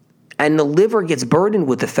 And the liver gets burdened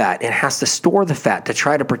with the fat and has to store the fat to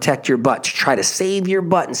try to protect your butt, to try to save your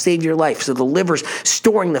butt and save your life. So the liver's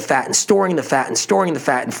storing the fat and storing the fat and storing the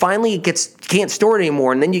fat. And finally it can't store it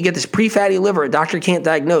anymore. And then you get this pre-fatty liver a doctor can't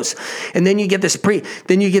diagnose. And then you get this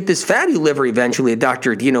fatty liver eventually a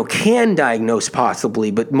doctor, can diagnose possibly,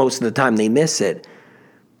 but most of the time they miss it.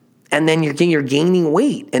 and then you're gaining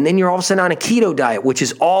weight, and then you're all of a sudden on a keto diet, which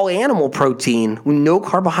is all animal protein with no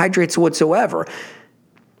carbohydrates whatsoever.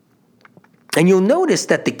 And you'll notice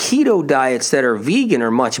that the keto diets that are vegan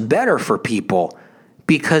are much better for people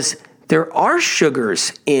because there are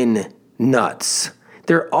sugars in nuts.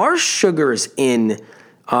 There are sugars in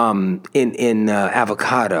avocado,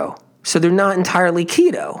 so they're not entirely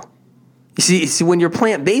keto. You see, when you're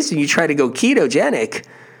plant-based and you try to go ketogenic,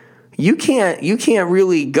 you can't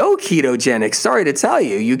really go ketogenic. Sorry to tell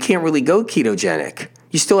you, you can't really go ketogenic.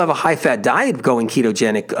 You still have a high-fat diet going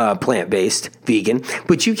ketogenic, plant-based, vegan,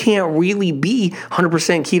 but you can't really be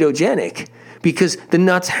 100% ketogenic because the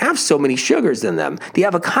nuts have so many sugars in them. The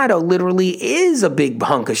avocado literally is a big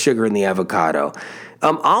hunk of sugar in the avocado.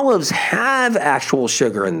 Olives have actual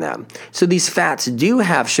sugar in them. So these fats do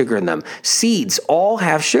have sugar in them. Seeds all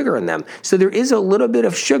have sugar in them. So there is a little bit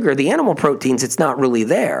of sugar. The animal proteins, it's not really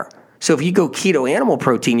there. So if you go keto animal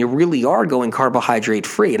protein, you really are going carbohydrate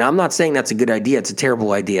free. And I'm not saying that's a good idea. It's a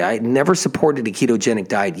terrible idea. I never supported a ketogenic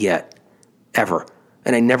diet yet, ever.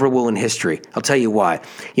 And I never will in history. I'll tell you why.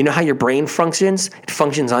 You know how your brain functions? It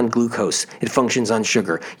functions on glucose. It functions on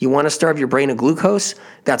sugar. You want to starve your brain of glucose?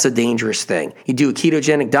 That's a dangerous thing. You do a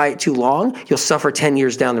ketogenic diet too long, you'll suffer 10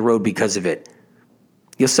 years down the road because of it.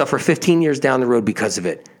 You'll suffer 15 years down the road because of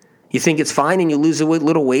it. You think it's fine and you lose a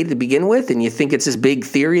little weight to begin with, and you think it's this big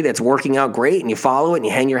theory that's working out great, and you follow it and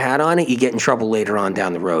you hang your hat on it, you get in trouble later on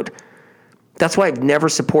down the road. That's why I've never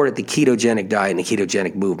supported the ketogenic diet and the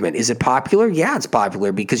ketogenic movement. Is it popular? Yeah, it's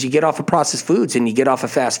popular because you get off of processed foods and you get off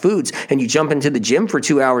of fast foods and you jump into the gym for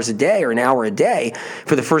 2 hours a day or an hour a day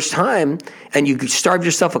for the first time and you starve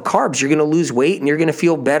yourself of carbs. You're going to lose weight and you're going to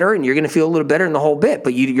feel better and you're going to feel a little better in the whole bit,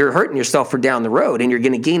 but you're hurting yourself for down the road and you're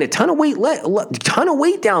going to gain a ton of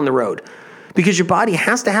weight down the road. Because your body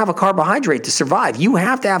has to have a carbohydrate to survive. You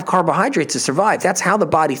have to have carbohydrates to survive. That's how the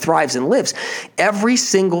body thrives and lives. Every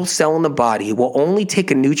single cell in the body will only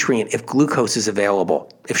take a nutrient if glucose is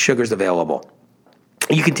available, if sugar is available.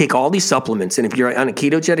 You can take all these supplements, and if you're on a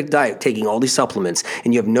ketogenic diet taking all these supplements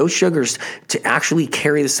and you have no sugars to actually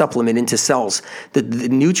carry the supplement into cells, the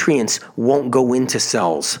nutrients won't go into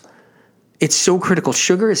cells. It's so critical.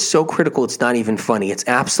 Sugar is so critical, it's not even funny. It's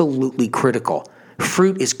absolutely critical.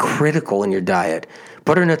 Fruit is critical in your diet.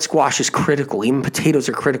 Butternut squash is critical. Even potatoes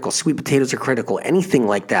are critical. Sweet potatoes are critical. Anything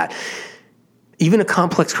like that. Even a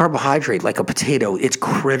complex carbohydrate like a potato, it's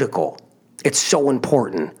critical. It's so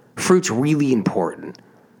important. Fruit's really important.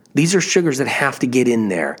 These are sugars that have to get in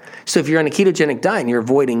there. So if you're on a ketogenic diet and you're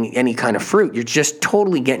avoiding any kind of fruit, you're just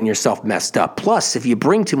totally getting yourself messed up. Plus, if you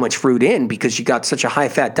bring too much fruit in because you got such a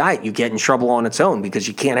high-fat diet, you get in trouble on its own because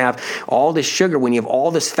you can't have all this sugar when you have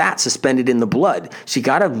all this fat suspended in the blood. So you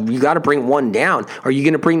gotta bring one down. Are you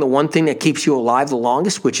going to bring the one thing that keeps you alive the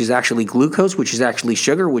longest, which is actually glucose, which is actually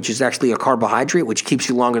sugar, which is actually a carbohydrate, which keeps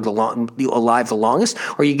you alive the longest?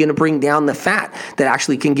 Or are you going to bring down the fat that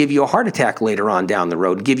actually can give you a heart attack later on down the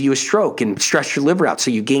road, give you a stroke and stress your liver out so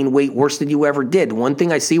you gain weight worse than you ever did? One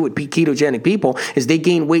thing I see with ketogenic people is they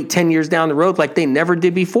gain weight 10 years down the road like they never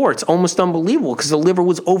did before. It's almost unbelievable because the liver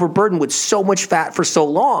was overburdened with so much fat for so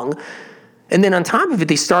long. And then on top of it,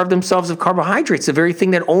 they starve themselves of carbohydrates, the very thing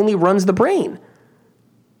that only runs the brain.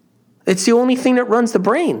 It's the only thing that runs the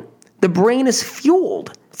brain. The brain is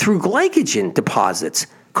fueled through glycogen deposits.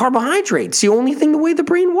 Carbohydrates, the only thing the way the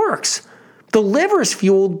brain works. The liver is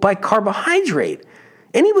fueled by carbohydrate.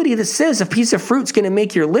 Anybody that says a piece of fruit's going to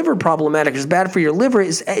make your liver problematic, is bad for your liver,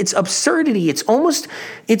 it's absurdity. It's almost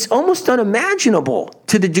unimaginable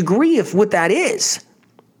to the degree of what that is.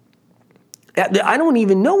 I don't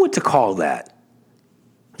even know what to call that.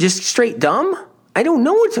 Just straight dumb? I don't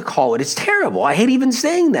know what to call it. It's terrible. I hate even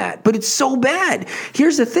saying that, but it's so bad.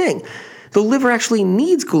 Here's the thing. The liver actually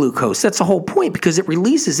needs glucose. That's the whole point because it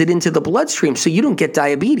releases it into the bloodstream so you don't get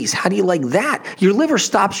diabetes. How do you like that? Your liver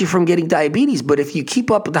stops you from getting diabetes, but if you keep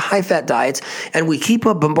up with the high-fat diets and we keep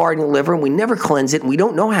up bombarding the liver and we never cleanse it and we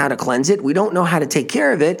don't know how to cleanse it, we don't know how to take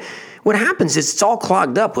care of it, what happens is it's all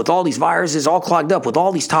clogged up with all these viruses, all clogged up with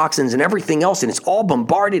all these toxins and everything else, and it's all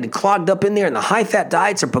bombarded and clogged up in there, and the high-fat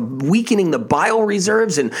diets are weakening the bile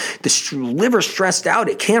reserves, and the liver's stressed out.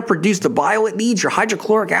 It can't produce the bile it needs. Your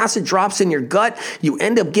hydrochloric acid drops in your gut. You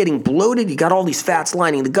end up getting bloated. You got all these fats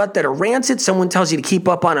lining the gut that are rancid. Someone tells you to keep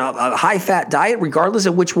up on a high-fat diet, regardless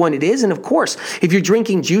of which one it is, and of course, if you're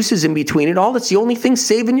drinking juices in between it all, that's the only thing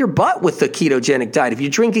saving your butt with the ketogenic diet. If you're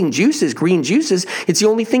drinking juices, green juices, it's the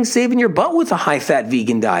only thing saving your butt with a high-fat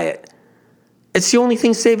vegan diet. It's the only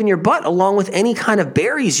thing saving your butt along with any kind of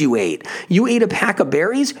berries you ate. You ate a pack of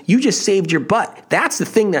berries, you just saved your butt. That's the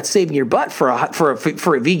thing that's saving your butt for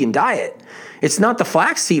a vegan diet. It's not the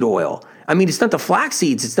flaxseed oil. I mean, it's not the flax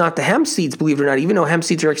seeds. It's not the hemp seeds, believe it or not, even though hemp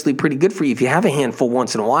seeds are actually pretty good for you if you have a handful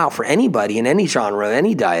once in a while for anybody in any genre,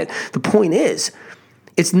 any diet. The point is,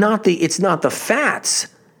 it's not the fats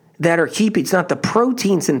that are keeping, it's not the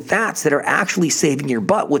proteins and fats that are actually saving your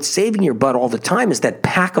butt. What's saving your butt all the time is that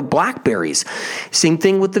pack of blackberries. Same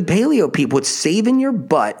thing with the paleo people. What's saving your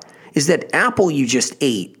butt is that apple you just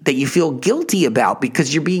ate that you feel guilty about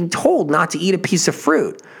because you're being told not to eat a piece of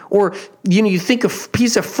fruit. Or, you think a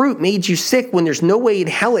piece of fruit made you sick when there's no way in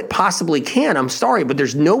hell it possibly can. I'm sorry, but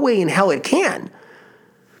there's no way in hell it can.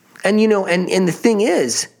 And, and the thing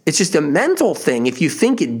is, it's just a mental thing if you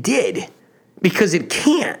think it did, because it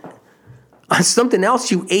can't. Something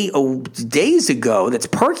else you ate days ago that's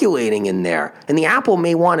percolating in there, and the apple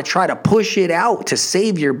may want to try to push it out to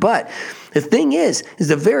save your butt. The thing is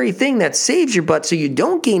the very thing that saves your butt so you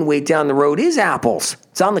don't gain weight down the road is apples.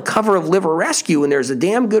 It's on the cover of Liver Rescue, and there's a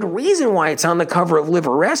damn good reason why it's on the cover of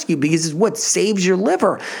Liver Rescue, because it's what saves your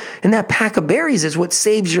liver. And that pack of berries is what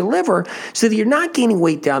saves your liver so that you're not gaining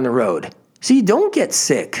weight down the road, so you don't get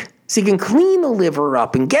sick. So you can clean the liver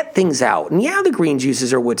up and get things out. And yeah, the green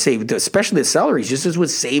juices are what save, especially the celery juice is what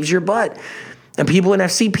saves your butt. And I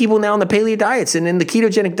see people now in the paleo diets and in the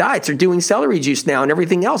ketogenic diets are doing celery juice now and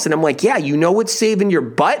everything else. And I'm like, yeah, what's saving your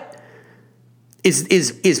butt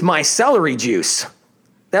is my celery juice.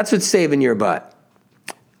 That's what's saving your butt.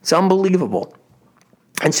 It's unbelievable.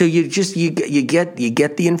 And so you get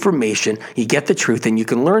the information, you get the truth, and you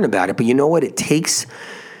can learn about it. But you know what? It takes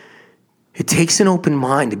an open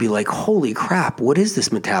mind to be like, holy crap, what is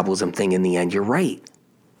this metabolism thing in the end? You're right.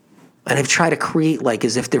 And I've tried to create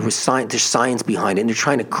as if there's science behind it, and they're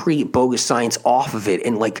trying to create bogus science off of it,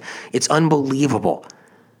 and it's unbelievable.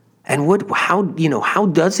 And how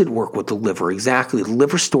does it work with the liver? Exactly. The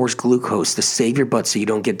liver stores glucose to save your butt so you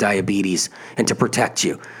don't get diabetes and to protect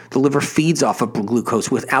you. The liver feeds off of glucose.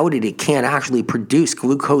 Without it, it can't actually produce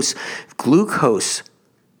glucose,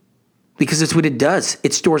 because it's what it does.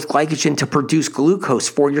 It stores glycogen to produce glucose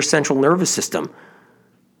for your central nervous system,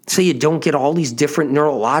 so you don't get all these different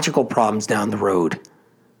neurological problems down the road.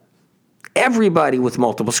 Everybody with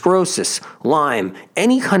multiple sclerosis, Lyme,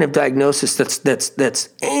 any kind of diagnosis that's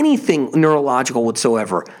anything neurological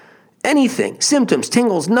whatsoever, anything, symptoms,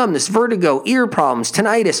 tingles, numbness, vertigo, ear problems,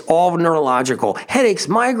 tinnitus, all neurological, headaches,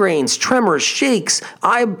 migraines, tremors, shakes,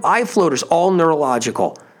 eye floaters, all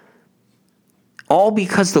neurological. All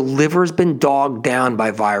because the liver's been dogged down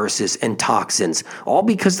by viruses and toxins. All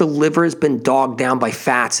because the liver has been dogged down by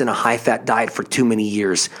fats in a high-fat diet for too many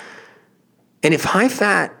years. And if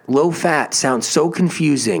high-fat, low-fat sounds so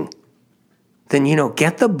confusing, then,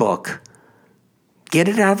 get the book, get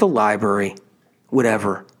it out of the library,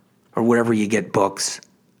 whatever, or wherever you get books.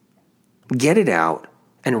 Get it out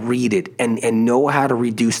and read it and know how to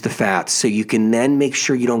reduce the fats so you can then make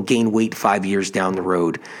sure you don't gain weight 5 years down the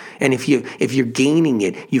road. And if you're gaining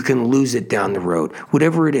it, you can lose it down the road.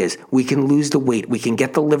 Whatever it is, we can lose the weight. We can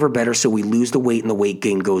get the liver better so we lose the weight and the weight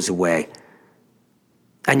gain goes away.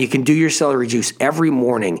 And you can do your celery juice every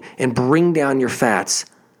morning and bring down your fats.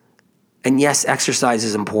 And yes, exercise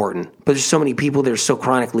is important, but there's so many people that are so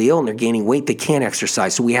chronically ill and they're gaining weight, they can't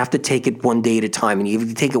exercise. So we have to take it one day at a time, and you have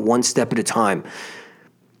to take it one step at a time.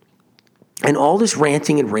 And all this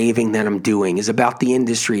ranting and raving that I'm doing is about the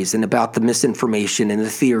industries and about the misinformation and the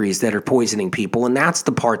theories that are poisoning people. And that's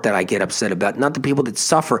the part that I get upset about, not the people that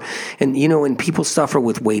suffer. And, and people suffer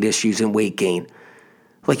with weight issues and weight gain.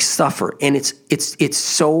 Suffer. And it's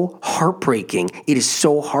so heartbreaking. It is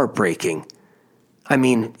so heartbreaking. I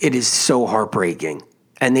mean, it is so heartbreaking.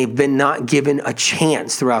 And they've been not given a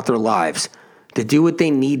chance throughout their lives to do what they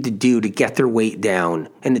need to do to get their weight down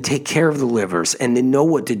and to take care of the livers and to know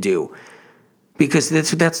what to do. Because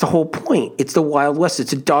that's the whole point. It's the Wild West.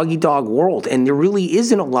 It's a dog-eat-dog world, and there really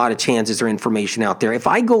isn't a lot of chances or information out there. If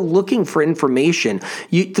I go looking for information,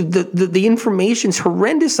 the information's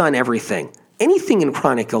horrendous on everything. Anything in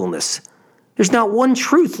chronic illness. There's not one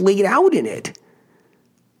truth laid out in it.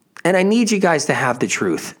 And I need you guys to have the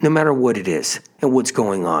truth, no matter what it is and what's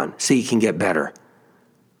going on, so you can get better.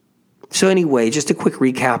 So anyway, just a quick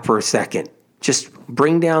recap for a second. Just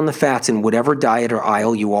bring down the fats in whatever diet or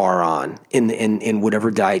aisle you are on, in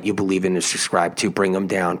whatever diet you believe in or subscribe to. Bring them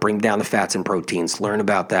down. Bring down the fats and proteins. Learn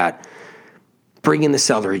about that. Bring in the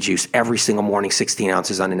celery juice every single morning, 16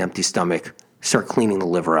 ounces on an empty stomach. Start cleaning the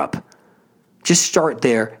liver up. Just start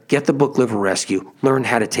there. Get the book Liver Rescue. Learn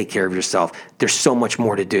how to take care of yourself. There's so much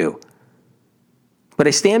more to do. But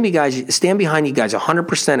I stand behind you guys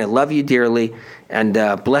 100%. I love you dearly. And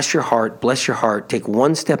bless your heart. Bless your heart. Take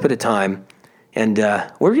one step at a time. And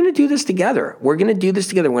we're going to do this together. We're going to do this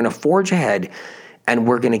together. We're going to forge ahead, and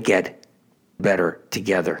we're going to get better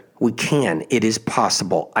together. We can. It is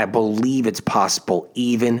possible. I believe it's possible,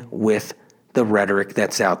 even with the rhetoric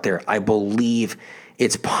that's out there. I believe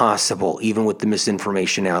it's possible, even with the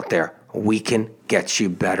misinformation out there. We can get you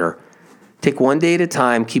better. Take one day at a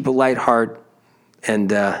time. Keep a light heart. And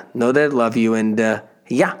know that I love you. And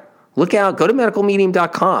look out. Go to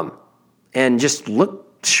medicalmedium.com and just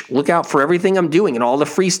look out for everything I'm doing and all the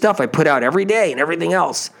free stuff I put out every day and everything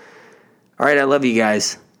else. All right, I love you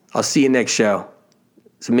guys. I'll see you next show.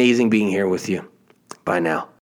 It's amazing being here with you. Bye now.